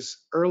orders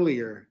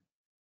earlier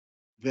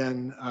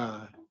than,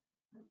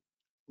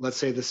 let's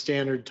say, the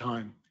standard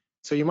time.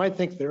 So you might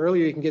think the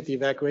earlier you can get the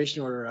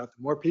evacuation order out,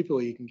 the more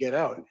people you can get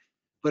out.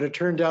 But it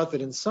turned out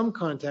that in some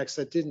contexts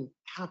that didn't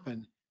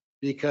happen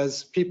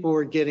because people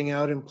were getting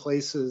out in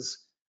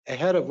places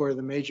ahead of where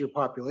the major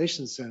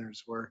population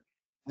centers were.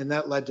 And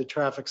that led to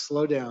traffic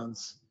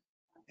slowdowns.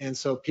 And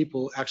so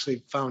people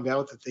actually found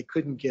out that they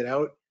couldn't get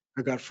out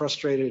or got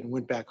frustrated and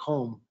went back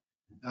home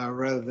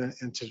rather than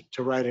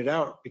to ride it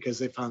out because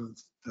they found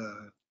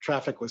the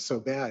traffic was so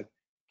bad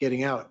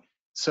getting out.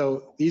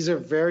 So these are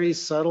very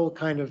subtle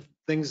kind of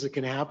things that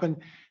can happen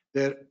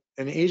that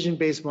an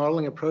agent-based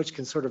modeling approach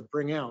can sort of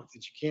bring out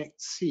that you can't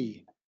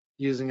see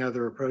using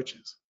other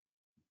approaches.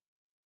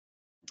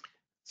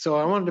 So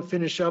I wanted to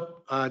finish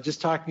up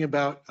just talking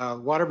about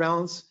water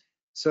balance.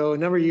 So a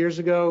number of years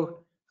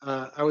ago,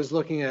 I was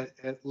looking at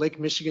Lake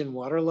Michigan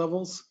water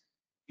levels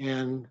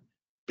and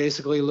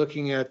basically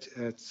looking at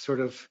sort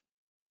of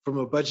from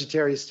a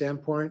budgetary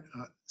standpoint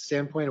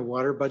of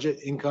water budget,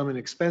 income and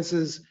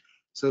expenses.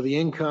 So the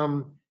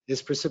income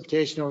is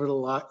precipitation over the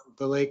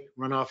lake,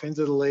 runoff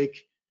into the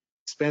lake.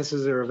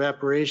 Expenses are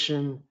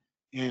evaporation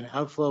and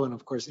outflow, and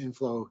of course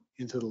inflow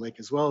into the lake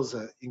as well as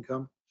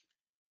income.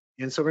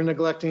 And so we're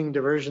neglecting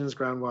diversions,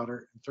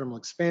 groundwater, and thermal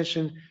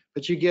expansion,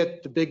 but you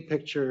get the big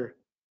picture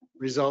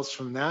results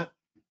from that.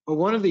 But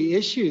one of the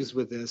issues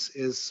with this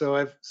is, so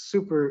I've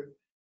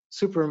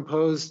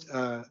superimposed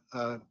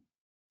a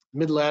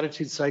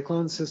mid-latitude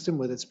cyclone system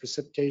with its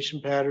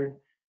precipitation pattern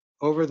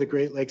over the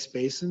Great Lakes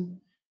Basin.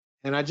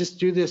 And I just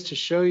do this to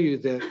show you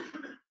that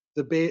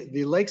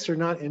the lakes are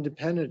not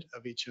independent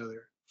of each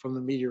other from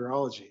the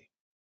meteorology.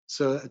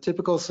 So a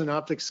typical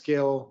synoptic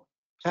scale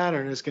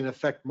pattern is going to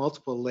affect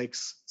multiple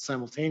lakes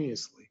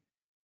simultaneously.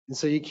 And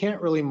so you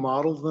can't really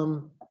model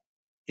them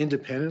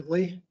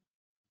independently.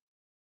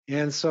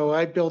 And so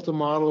I built a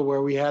model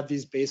where we had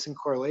these basin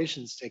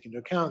correlations taken into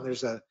account.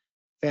 There's a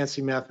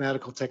fancy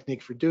mathematical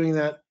technique for doing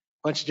that, a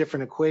bunch of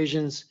different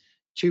equations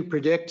to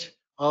predict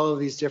all of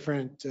these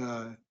different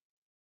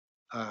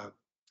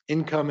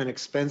income and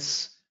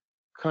expense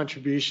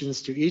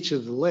contributions to each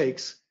of the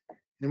lakes,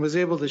 and was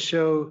able to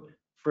show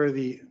for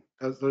those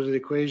are the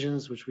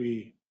equations, which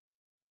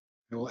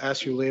I will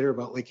ask you later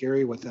about Lake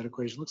Erie, what that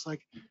equation looks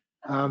like.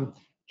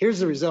 Here's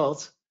the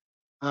results.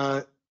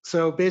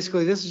 So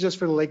basically, this is just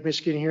for the Lake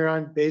Michigan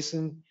Huron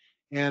Basin.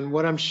 And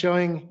what I'm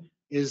showing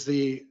is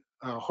the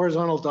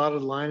horizontal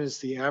dotted line is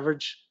the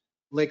average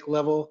lake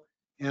level.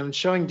 And I'm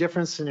showing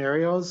different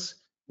scenarios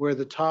where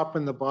the top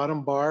and the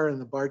bottom bar in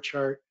the bar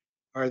chart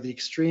are the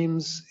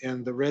extremes,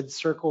 and the red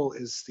circle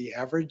is the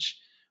average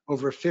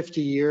over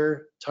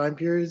 50-year time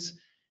periods.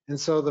 And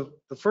so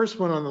the first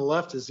one on the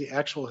left is the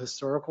actual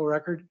historical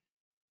record.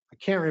 I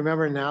can't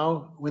remember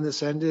now when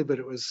this ended, but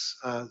it was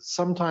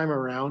sometime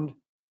around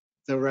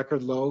the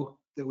record low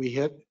that we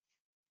hit,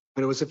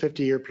 but it was a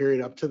 50-year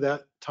period up to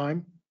that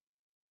time.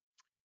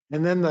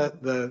 And then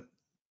the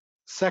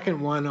second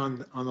one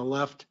on the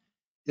left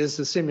is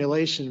the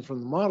simulation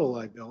from the model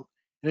I built,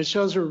 and it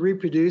shows it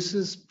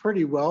reproduces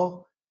pretty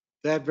well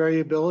that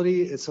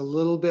variability. It's a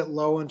little bit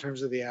low in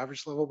terms of the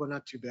average level, but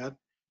not too bad.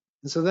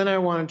 And so then I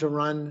wanted to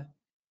run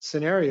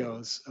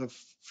scenarios of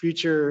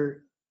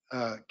future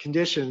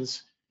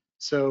conditions.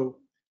 So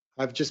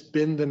I've just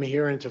binned them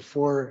here into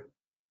 4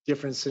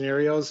 different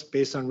scenarios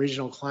based on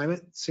regional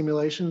climate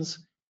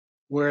simulations,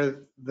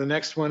 where the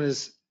next one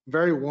is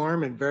very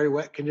warm and very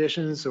wet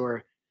conditions,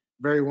 or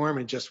very warm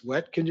and just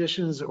wet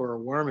conditions, or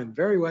warm and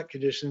very wet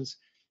conditions,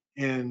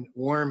 and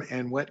warm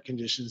and wet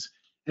conditions.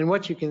 And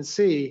what you can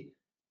see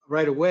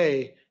right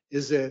away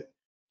is that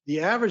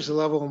the average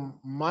level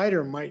might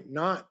or might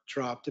not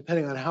drop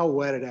depending on how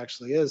wet it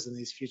actually is in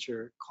these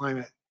future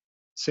climate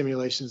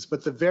simulations,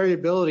 but the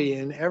variability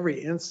in every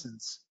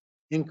instance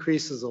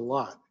increases a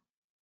lot.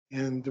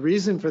 And the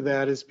reason for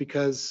that is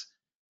because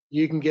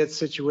you can get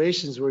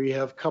situations where you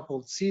have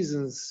coupled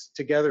seasons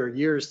together,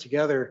 years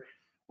together,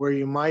 where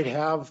you might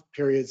have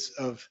periods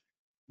of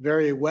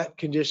very wet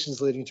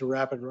conditions leading to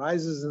rapid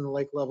rises in the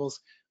lake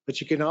levels,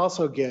 but you can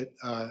also get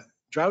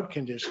drought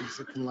conditions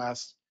that can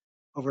last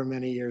over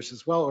many years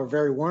as well, or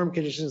very warm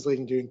conditions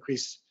leading to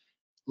increased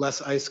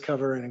less ice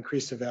cover and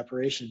increased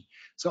evaporation.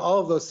 So all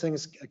of those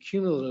things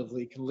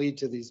accumulatively can lead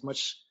to these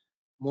much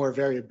more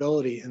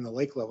variability in the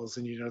lake levels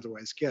than you'd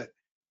otherwise get.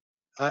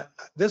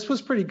 This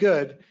was pretty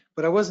good,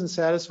 but I wasn't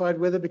satisfied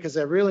with it because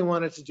I really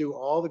wanted to do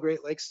all the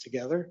Great Lakes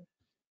together.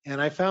 And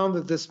I found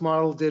that this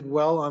model did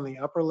well on the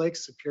upper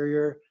lakes,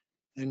 Superior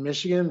and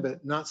Michigan,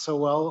 but not so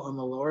well on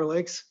the lower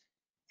lakes.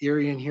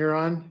 Erie and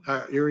Huron,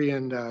 Erie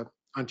and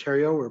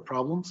Ontario were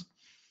problems.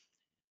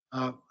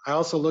 I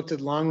also looked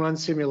at long run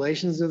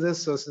simulations of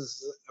this. So this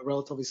is a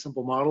relatively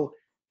simple model.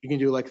 You can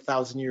do like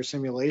 1,000-year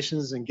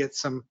simulations and get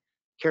some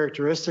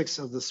characteristics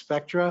of the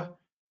spectra.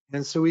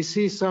 And so we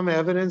see some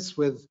evidence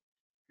with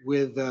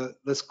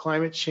this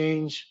climate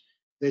change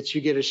that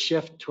you get a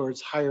shift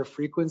towards higher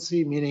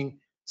frequency, meaning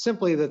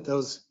simply that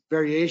those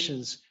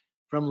variations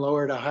from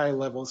lower to high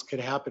levels could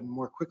happen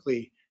more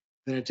quickly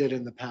than it did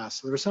in the past.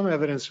 So there was some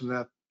evidence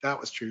from that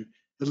was true,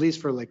 at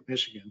least for Lake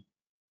Michigan.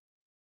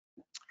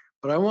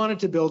 But I wanted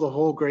to build a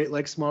whole Great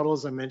Lakes model,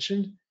 as I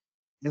mentioned.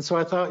 And so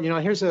I thought,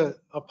 here's a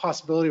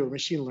possibility where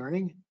machine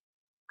learning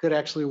could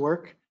actually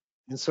work.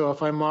 And so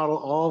if I model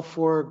all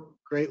 4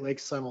 Great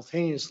Lakes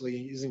simultaneously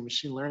using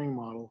machine learning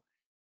model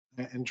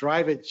and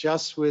drive it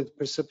just with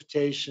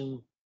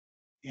precipitation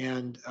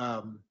and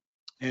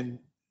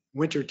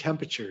winter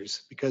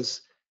temperatures,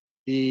 because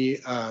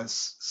the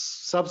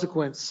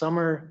subsequent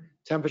summer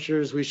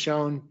temperatures we've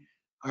shown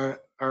are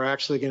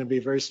actually going to be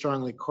very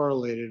strongly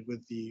correlated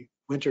with the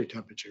winter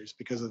temperatures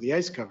because of the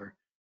ice cover.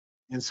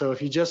 And so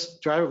if you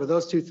just drive it with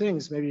those 2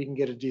 things, maybe you can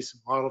get a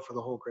decent model for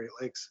the whole Great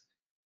Lakes.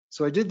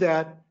 So I did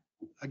that.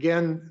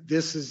 Again,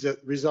 this is the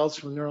results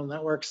from neural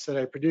networks that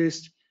I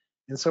produced.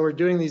 And so we're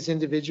doing these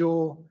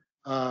individual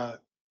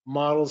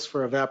models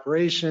for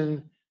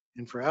evaporation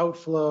and for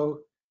outflow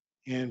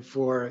and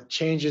for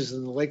changes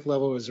in the lake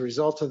level as a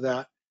result of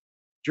that,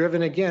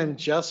 driven again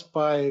just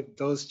by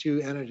those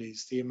 2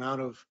 entities, the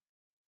amount of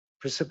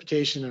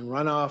precipitation and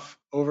runoff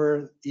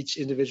over each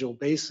individual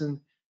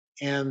basin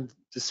and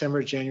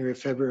December, January,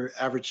 February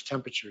average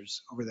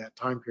temperatures over that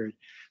time period.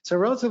 So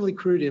relatively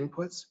crude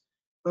inputs,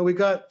 but we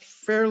got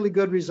fairly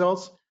good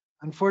results.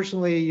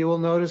 Unfortunately, you will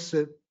notice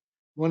that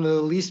one of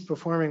the least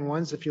performing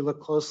ones, if you look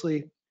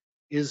closely,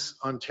 is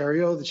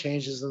Ontario, the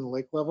changes in the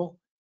lake level.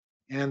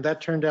 And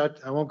that turned out,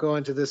 I won't go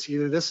into this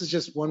either. This is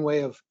just one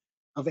way of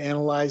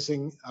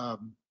analyzing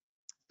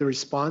the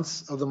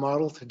response of the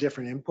model to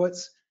different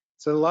inputs.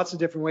 So there are lots of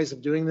different ways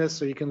of doing this.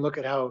 So you can look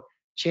at how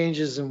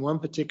changes in one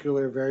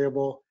particular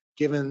variable,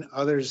 given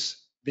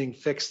others being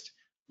fixed,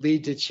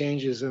 lead to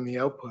changes in the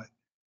output.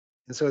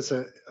 And so it's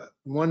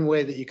one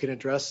way that you can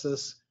address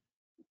this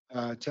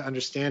to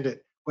understand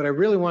it. What I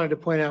really wanted to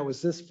point out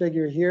was this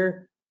figure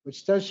here,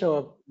 which does show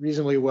up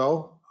reasonably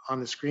well on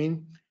the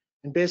screen.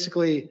 And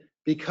basically,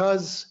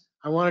 because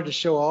I wanted to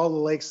show all the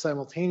lakes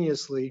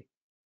simultaneously,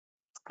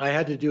 I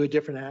had to do a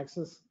different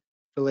axis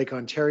for Lake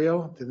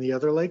Ontario than the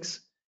other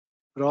lakes.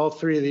 But all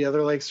 3 of the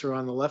other lakes are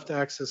on the left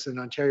axis and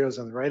Ontario is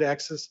on the right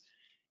axis.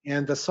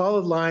 And the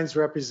solid lines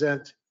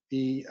represent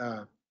the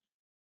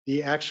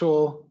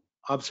actual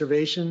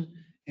observation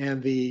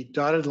and the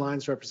dotted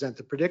lines represent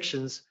the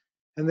predictions.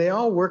 And they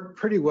all work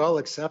pretty well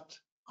except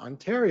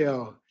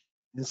Ontario.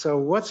 And so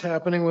what's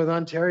happening with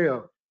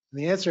Ontario?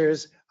 And the answer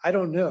is, I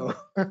don't know.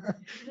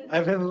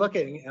 I've been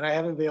looking and I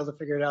haven't been able to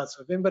figure it out.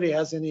 So if anybody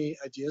has any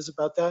ideas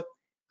about that,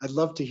 I'd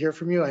love to hear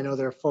from you. I know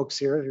there are folks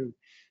here who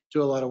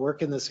do a lot of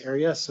work in this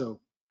area, so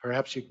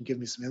perhaps you can give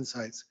me some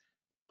insights.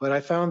 But I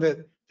found that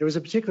there was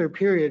a particular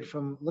period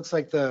from, looks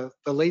like the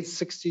late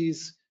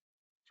 60s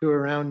to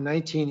around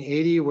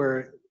 1980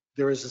 where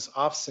there was this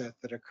offset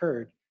that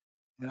occurred.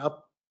 And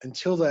up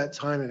until that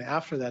time and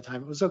after that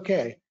time, it was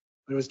okay.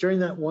 But it was during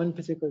that one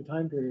particular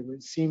time period where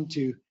it seemed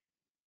to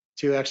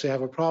actually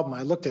have a problem.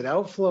 I looked at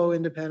outflow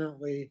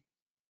independently.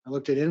 I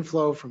looked at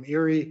inflow from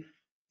Erie,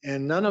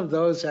 and none of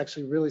those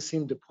actually really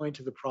seemed to point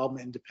to the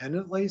problem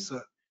independently. So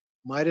it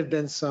might have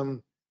been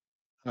some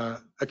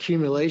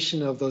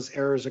accumulation of those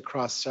errors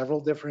across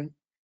several different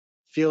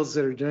fields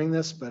that are doing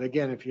this. But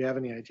again, if you have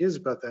any ideas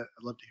about that,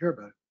 I'd love to hear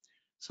about it.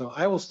 So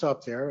I will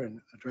stop there and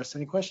address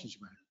any questions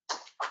you might have.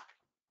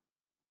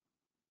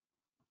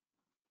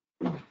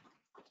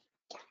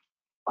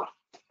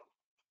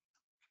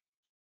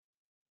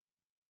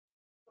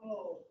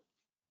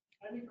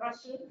 Any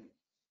questions?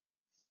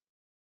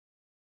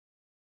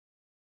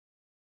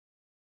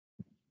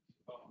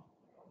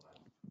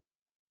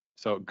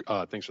 So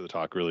thanks for the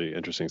talk. Really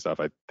interesting stuff.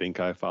 I think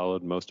I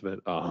followed most of it.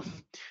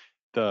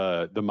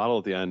 The model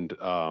at the end,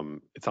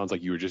 it sounds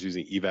like you were just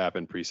using evap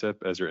and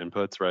precip as your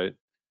inputs, right?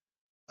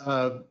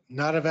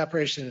 Not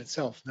evaporation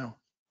itself, no.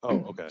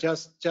 Oh, okay.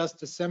 Just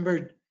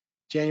December,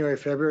 January,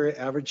 February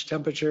average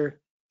temperature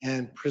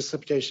and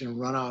precipitation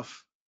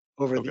runoff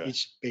over Okay.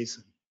 each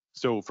basin.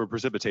 So for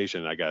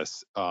precipitation, I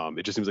guess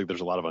it just seems like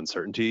there's a lot of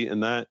uncertainty in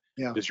that.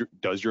 Yeah.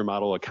 Does your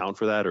model account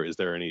for that, or is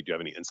there any? Do you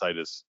have any insight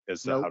as to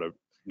Nope. how to?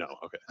 No.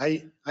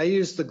 Okay. I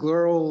used the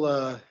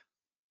Glural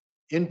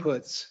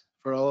inputs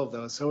for all of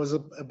those. So it was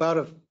about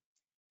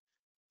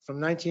from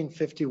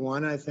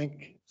 1951, I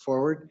think,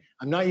 forward.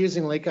 I'm not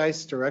using lake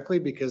ice directly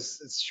because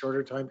it's a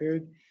shorter time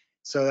period.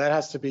 So that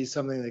has to be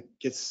something that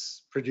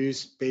gets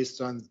produced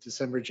based on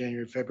December,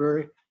 January,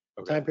 February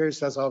time periods.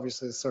 That's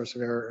obviously a source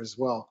of error as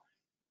well.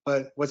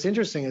 But what's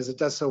interesting is it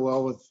does so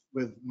well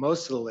with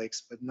most of the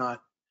lakes, but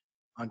not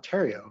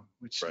Ontario,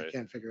 which I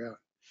can't figure out.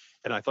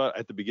 And I thought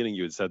at the beginning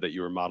you had said that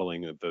you were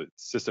modeling the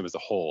system as a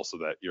whole, so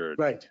that you're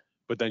right.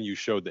 But then you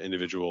showed the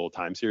individual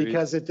time series.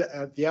 Because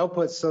the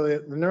outputs, so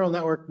the neural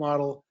network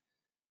model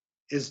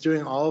is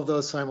doing all of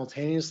those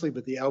simultaneously,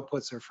 but the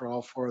outputs are for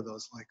all 4 of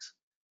those lakes.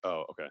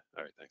 Oh, okay.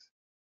 All right, thanks.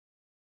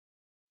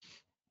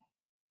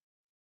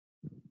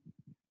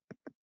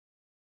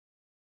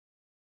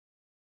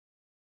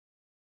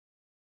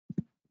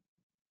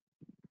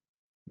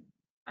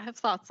 I have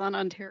thoughts on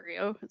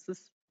Ontario.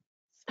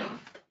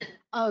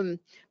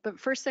 But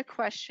first a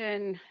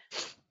question,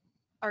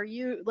 are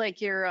you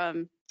like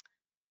your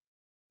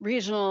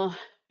regional,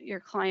 your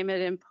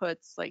climate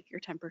inputs, like your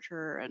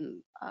temperature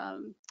and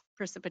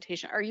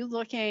precipitation, are you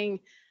looking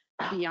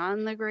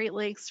beyond the Great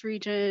Lakes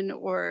region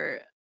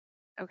or,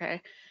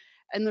 okay.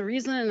 And the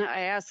reason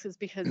I ask is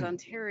because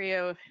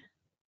Ontario,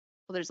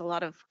 well, there's a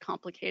lot of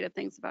complicated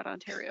things about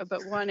Ontario,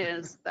 but one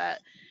is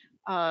that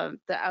the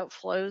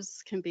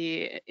outflows can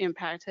be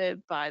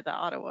impacted by the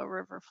Ottawa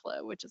River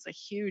flow, which is a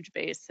huge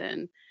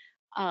basin.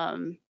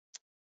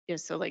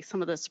 So like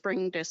some of the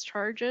spring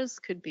discharges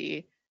could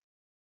be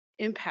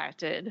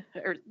impacted,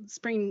 or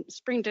spring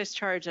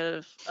discharge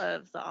of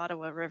the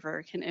Ottawa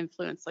River can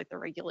influence like the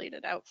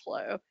regulated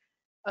outflow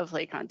of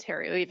Lake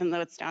Ontario, even though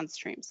it's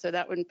downstream. So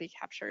that wouldn't be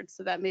captured.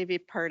 So that may be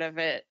part of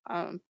it.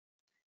 I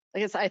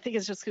think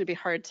it's just going to be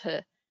hard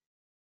to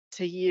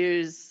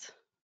use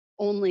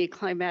only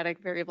climatic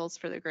variables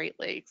for the Great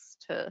Lakes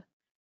to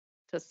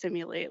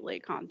simulate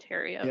Lake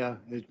Ontario. Yeah,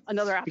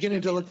 another option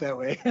beginning to look that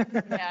way.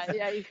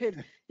 yeah,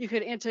 you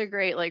could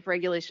integrate like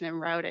regulation and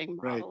routing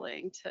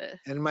modeling to.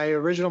 And my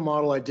original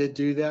model, I did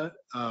do that,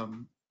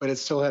 but it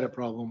still had a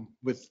problem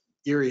with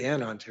Erie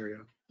and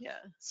Ontario. Yeah.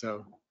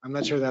 So I'm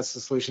not sure that's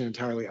the solution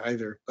entirely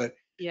either, but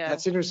yeah,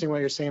 that's interesting what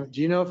you're saying.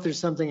 Do you know if there's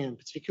something in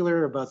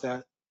particular about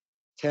that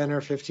 10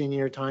 or 15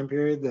 year time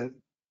period that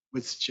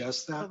would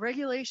suggest that? The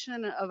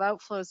regulation of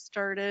outflows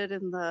started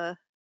in the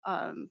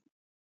 60s.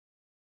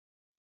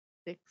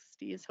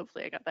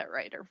 Hopefully I got that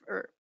right,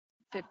 or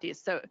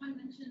 50s. So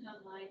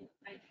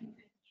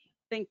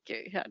thank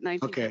you. Yeah,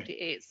 1958.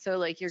 Okay. So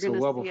like you're going to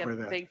see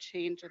a big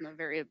change in the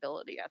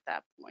variability at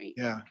that point.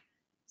 Yeah.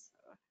 So,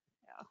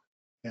 yeah.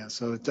 Yeah.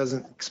 So it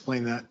doesn't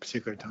explain that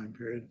particular time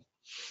period.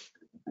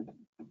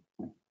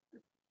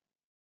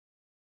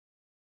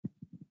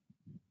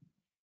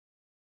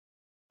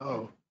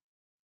 Oh.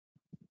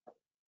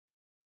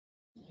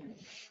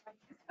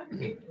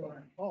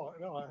 Oh,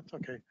 no, that's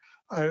okay.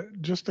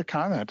 Just a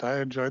comment.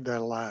 I enjoyed that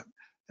a lot.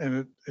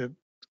 And it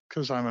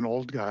because I'm an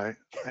old guy,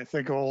 I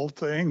think of old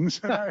things.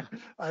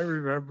 I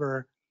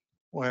remember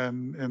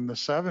when in the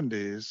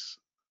 70s,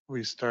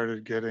 we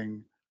started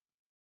getting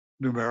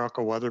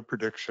numerical weather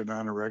prediction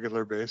on a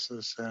regular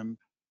basis. And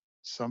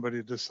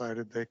somebody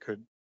decided they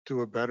could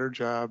do a better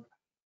job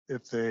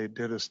if they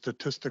did a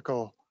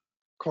statistical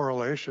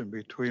correlation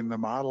between the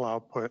model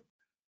output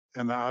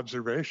and the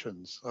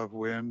observations of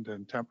wind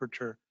and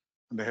temperature.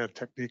 And they had a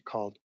technique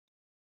called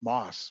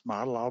MOS,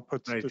 model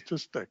output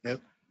statistic. Yep.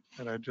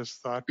 And I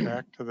just thought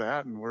back to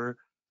that, and we're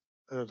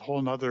at a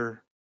whole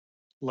nother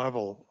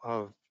level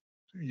of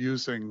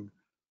using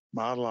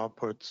model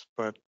outputs,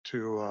 but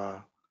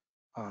to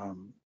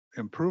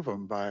improve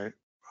them by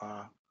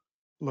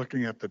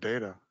looking at the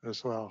data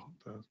as well.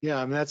 Yeah,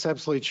 I mean, that's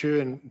absolutely true.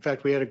 And in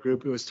fact, we had a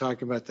group who was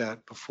talking about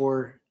that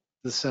before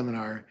the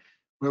seminar,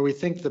 where we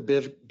think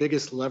the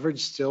biggest leverage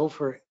still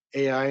for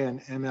AI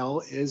and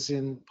ML is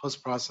in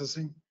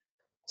post-processing.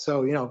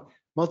 So,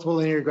 multiple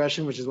linear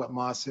regression, which is what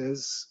MOS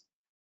has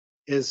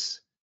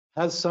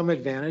some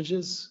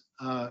advantages,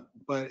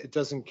 but it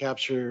doesn't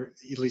capture,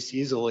 at least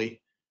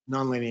easily,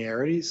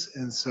 nonlinearities.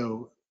 And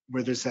so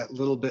where there's that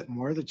little bit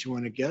more that you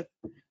want to get,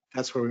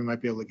 that's where we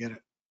might be able to get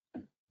it.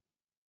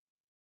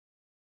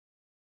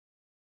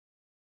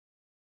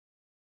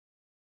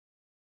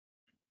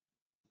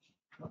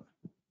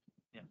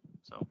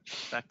 So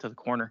back to the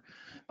corner.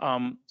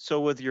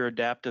 So with your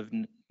adaptive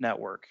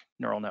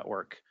neural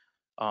network,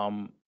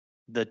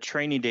 the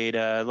training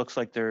data, it looks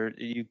like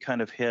you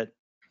kind of hit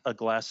a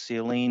glass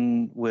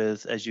ceiling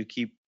with, as you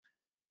keep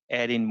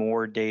adding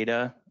more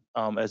data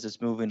as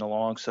it's moving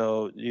along?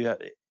 So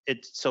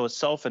it's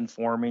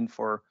self-informing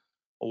for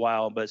a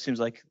while, but it seems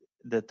like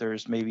that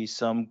there's maybe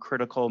some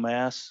critical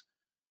mass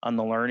on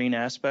the learning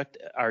aspect.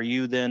 Are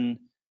you then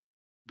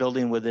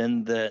building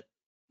within the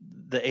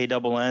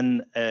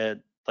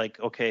ANN like,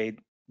 okay,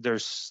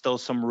 there's still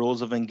some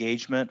rules of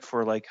engagement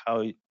for like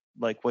how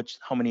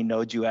many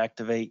nodes you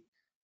activate?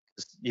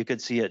 You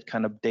could see it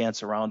kind of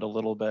dance around a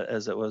little bit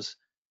as it was,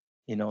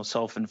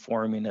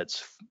 self-informing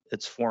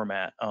its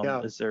format.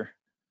 Yeah.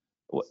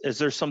 Is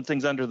there some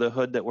things under the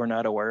hood that we're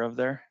not aware of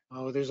there?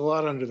 Oh, there's a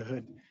lot under the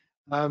hood.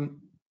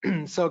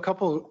 So a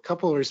couple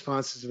of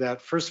responses to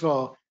that. First of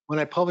all, when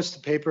I published the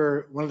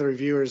paper, one of the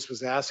reviewers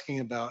was asking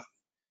about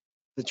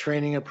the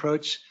training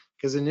approach,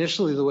 because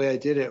initially the way I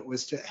did it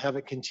was to have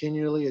it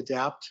continually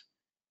adapt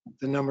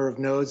the number of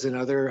nodes and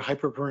other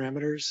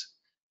hyperparameters,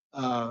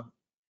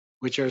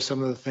 which are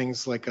some of the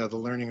things like the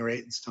learning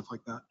rate and stuff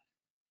like that.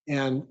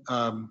 And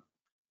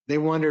they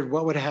wondered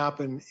what would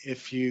happen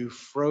if you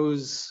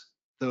froze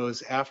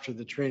those after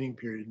the training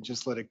period and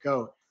just let it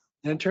go.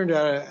 And it turned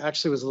out it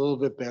actually was a little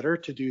bit better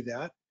to do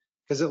that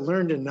because it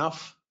learned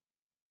enough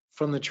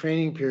from the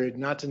training period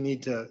not to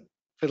need to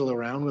fiddle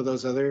around with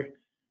those other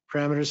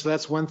parameters. So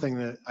that's one thing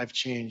that I've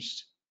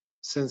changed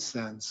since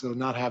then. So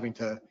not having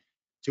to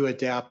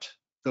adapt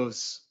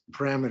those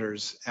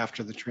parameters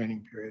after the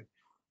training period.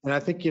 And I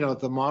think,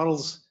 the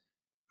models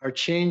are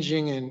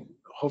changing and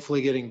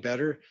hopefully getting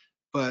better,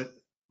 but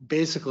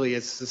basically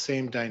it's the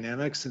same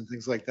dynamics and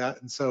things like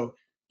that. And so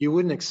you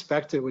wouldn't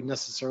expect it would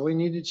necessarily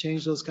need to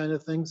change those kind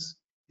of things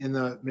in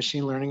the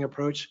machine learning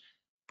approach,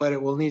 but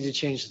it will need to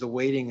change the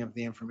weighting of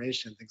the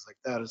information, things like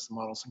that, as the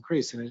models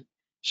increase. And it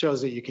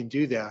shows that you can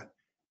do that.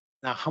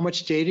 Now, how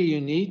much data you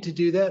need to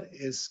do that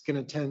is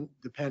going to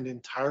depend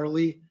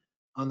entirely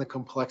on the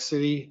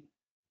complexity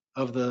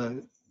of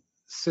the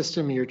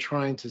system you're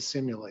trying to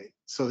simulate.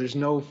 So there's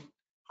no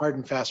hard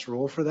and fast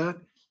rule for that.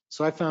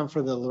 So I found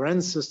for the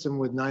Lorenz system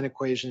with 9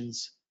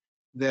 equations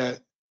that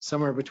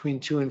somewhere between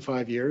 2 and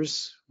 5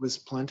 years was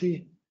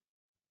plenty.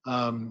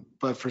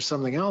 But for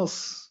something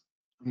else,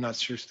 I'm not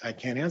sure, I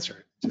can't answer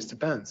it. It just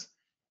depends.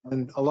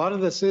 And a lot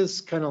of this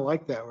is kind of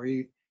like that,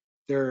 where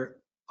there are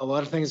a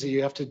lot of things that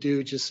you have to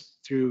do just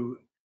through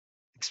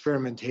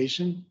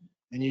experimentation,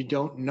 and you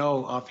don't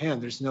know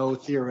offhand. There's no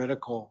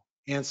theoretical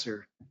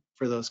answer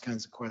for those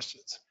kinds of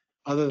questions,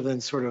 other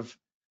than sort of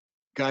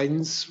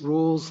guidance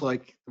rules,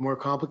 like the more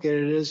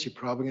complicated it is, you're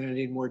probably going to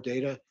need more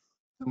data.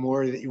 The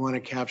more that you want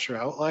to capture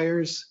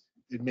outliers,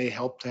 it may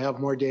help to have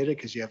more data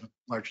because you have a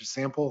larger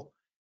sample.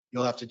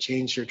 You'll have to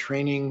change your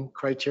training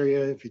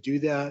criteria if you do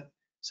that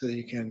so that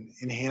you can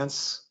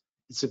enhance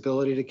its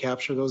ability to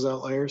capture those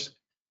outliers.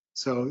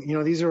 So,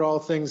 these are all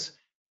things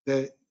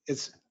that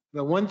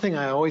the one thing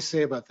I always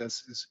say about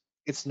this is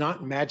it's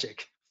not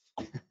magic.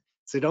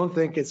 So don't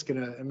think it's going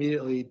to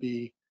immediately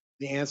be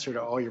the answer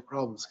to all your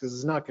problems, because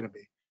it's not going to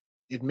be.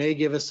 It may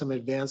give us some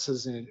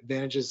advances and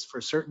advantages for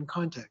certain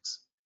contexts,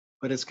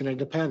 but it's going to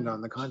depend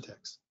on the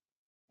context.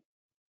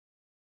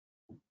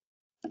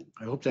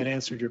 I hope that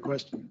answered your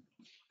question.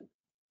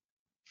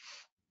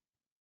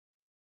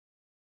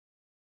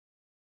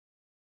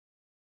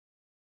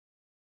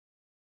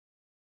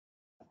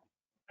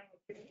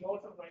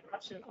 Most of my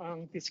question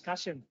on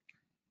discussion,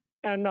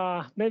 and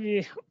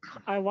maybe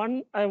I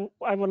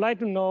would like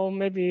to know,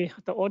 maybe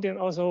the audience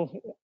also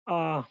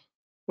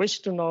wish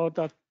to know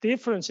the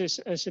differences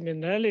and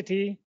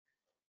similarity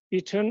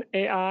between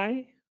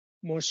AI,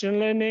 machine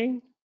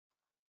learning,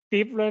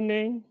 deep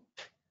learning,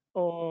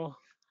 or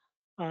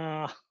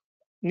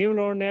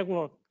neural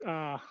network.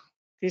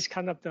 This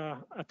kind of the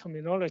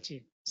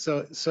terminology.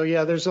 So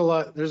yeah, there's a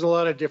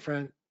lot of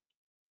different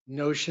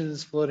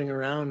notions floating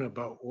around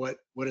about what's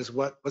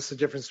the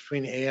difference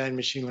between AI and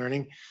machine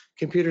learning.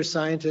 Computer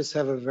scientists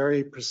have a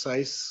very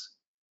precise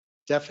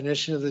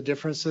definition of the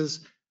differences,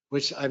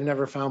 which I've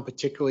never found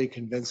particularly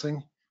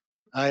convincing.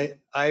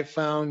 I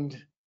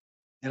found,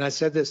 and I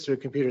said this to a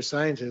computer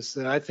scientist,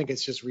 that I think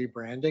it's just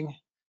rebranding.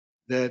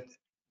 That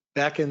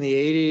back in the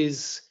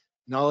 80s,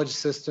 knowledge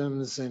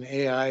systems and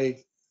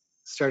AI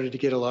started to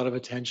get a lot of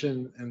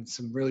attention, and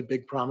some really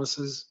big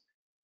promises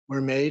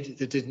were made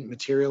that didn't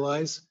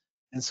materialize.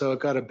 And so it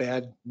got a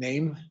bad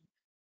name.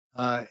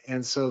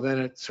 And so then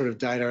it sort of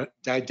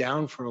died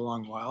down for a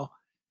long while.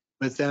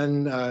 But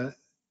then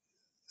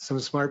some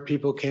smart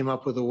people came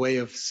up with a way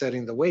of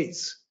setting the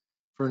weights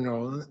for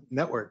neural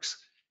networks.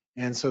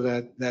 And so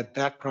that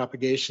back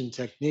propagation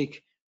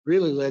technique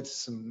really led to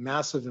some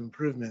massive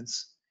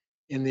improvements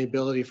in the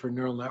ability for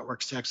neural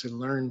networks to actually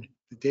learn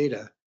the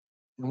data.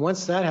 And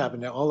once that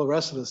happened, all the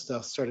rest of the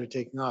stuff started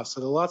taking off.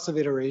 So there are lots of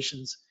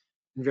iterations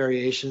and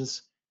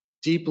variations.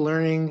 Deep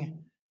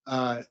learning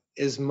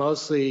is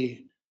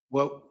mostly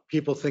what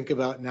people think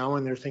about now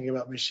when they're thinking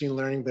about machine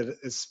learning, but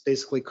it's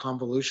basically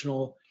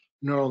convolutional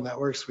neural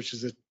networks, which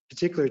is a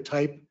particular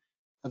type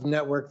of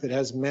network that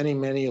has many,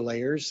 many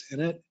layers in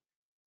it.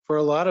 For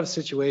a lot of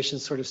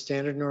situations, sort of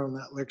standard neural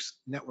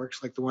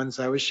networks like the ones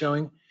I was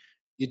showing,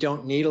 You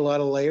don't need a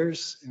lot of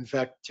layers. In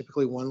fact,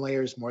 typically one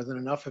layer is more than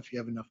enough if you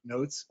have enough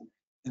nodes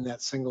in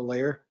that single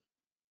layer.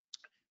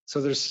 So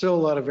there's still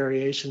a lot of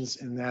variations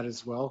in that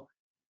as well.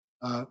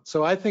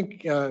 So I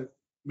think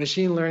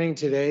machine learning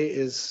today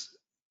is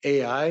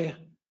AI.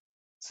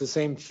 It's the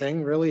same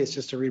thing, really. It's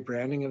just a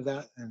rebranding of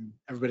that, and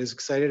everybody's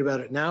excited about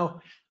it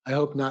now. I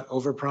hope not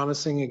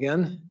over-promising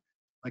again,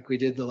 like we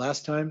did the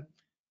last time.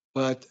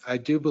 But I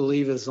do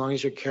believe as long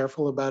as you're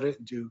careful about it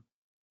and do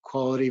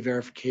quality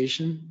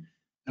verification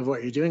of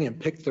what you're doing and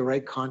pick the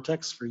right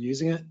context for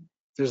using it,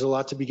 there's a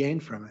lot to be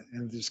gained from it.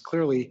 And there's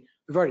clearly,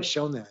 we've already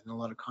shown that in a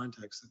lot of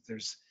contexts, that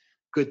there's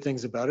good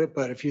things about it.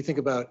 But if you think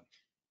about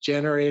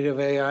generative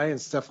AI and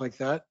stuff like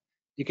that,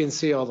 you can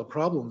see all the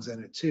problems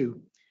in it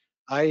too.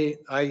 For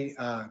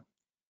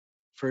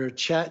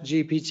Chat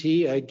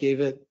GPT, I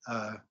gave it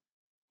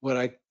what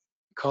I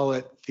call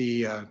it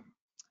the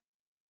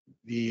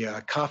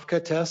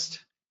Kafka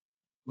test,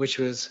 which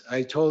was,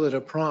 I told it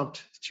a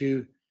prompt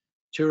to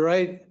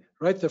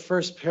write the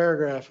first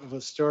paragraph of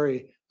a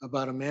story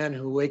about a man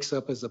who wakes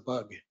up as a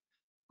bug,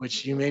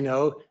 which you may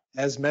know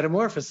as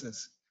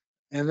Metamorphosis.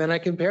 And then I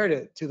compared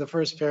it to the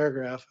first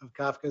paragraph of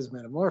Kafka's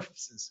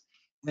Metamorphosis.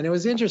 And it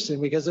was interesting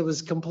because it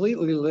was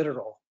completely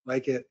literal.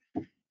 Like it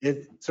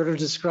sort of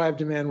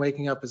described a man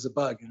waking up as a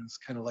bug. And it was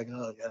kind of like,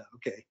 oh yeah,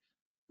 okay.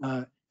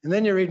 And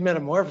then you read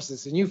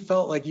Metamorphosis and you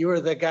felt like you were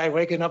the guy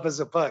waking up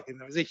as a bug. And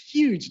there was a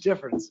huge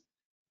difference.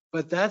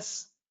 But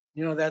that's,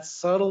 that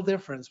subtle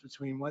difference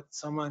between what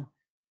someone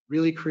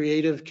really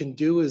creative can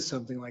do with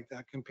something like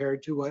that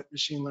compared to what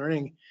machine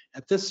learning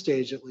at this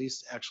stage at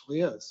least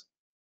actually is.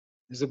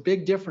 There's a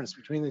big difference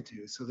between the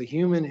two. So the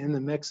human in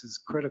the mix is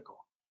critical,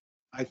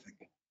 I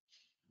think.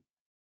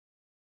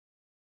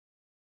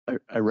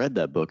 I read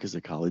that book as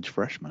a college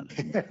freshman.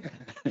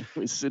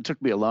 It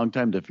took me a long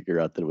time to figure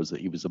out that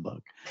he was a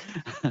bug.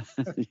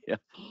 Yeah.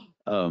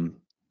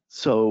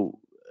 So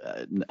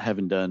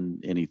haven't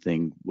done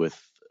anything with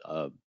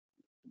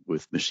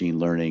machine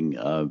learning,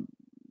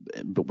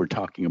 but we're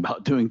talking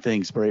about doing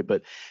things, right?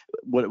 But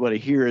what I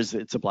hear is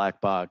it's a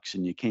black box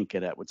and you can't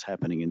get at what's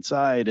happening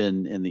inside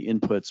and the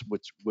inputs.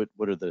 What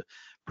are the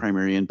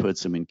primary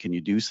inputs? I mean, can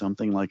you do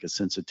something like a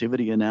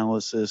sensitivity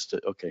analysis?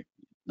 Okay,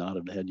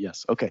 nodded head,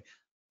 yes. Okay.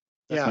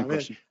 That's my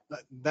question.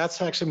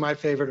 That's actually my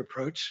favorite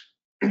approach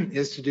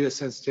is to do a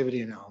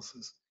sensitivity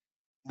analysis.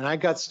 And I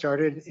got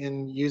started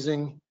in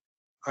using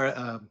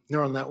our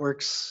neural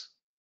networks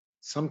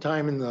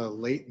sometime in the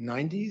late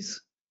 90s.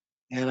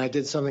 And I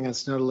did something on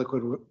snow to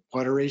liquid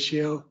water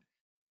ratio.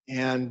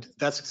 And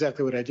that's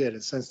exactly what I did,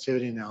 a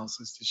sensitivity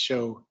analysis to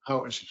show how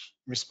it was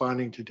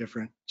responding to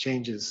different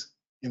changes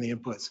in the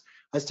inputs.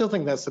 I still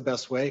think that's the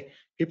best way.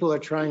 People are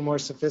trying more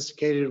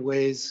sophisticated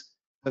ways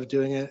of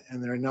doing it,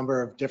 and there are a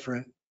number of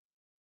different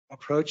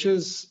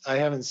approaches. I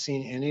haven't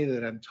seen any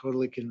that I'm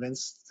totally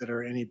convinced that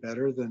are any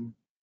better than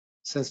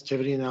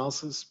sensitivity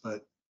analysis,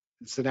 but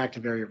it's an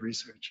active area of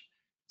research.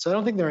 So I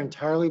don't think they're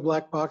entirely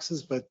black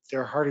boxes, but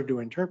they're harder to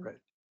interpret.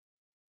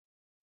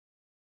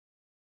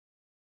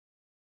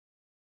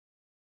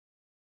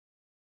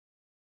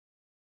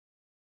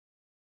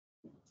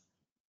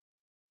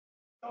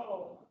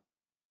 So,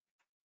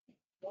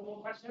 one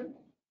more question?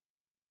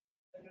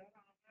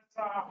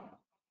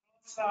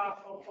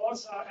 For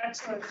both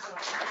experts.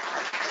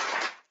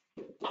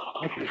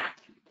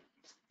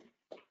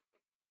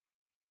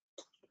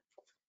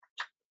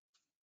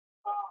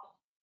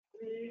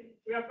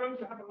 We are going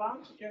to have a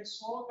lunch in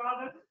Small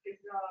Garden if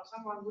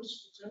someone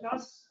wishes to join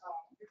us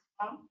next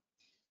time.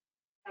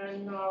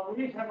 And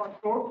we have a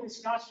group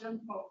discussion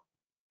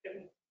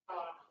in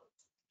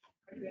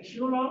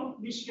Huron,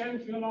 Michigan,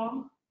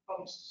 Huron,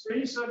 from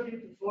 3:30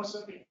 to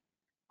 4:30.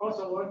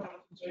 Also welcome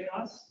to join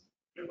us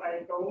if I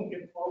don't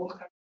inform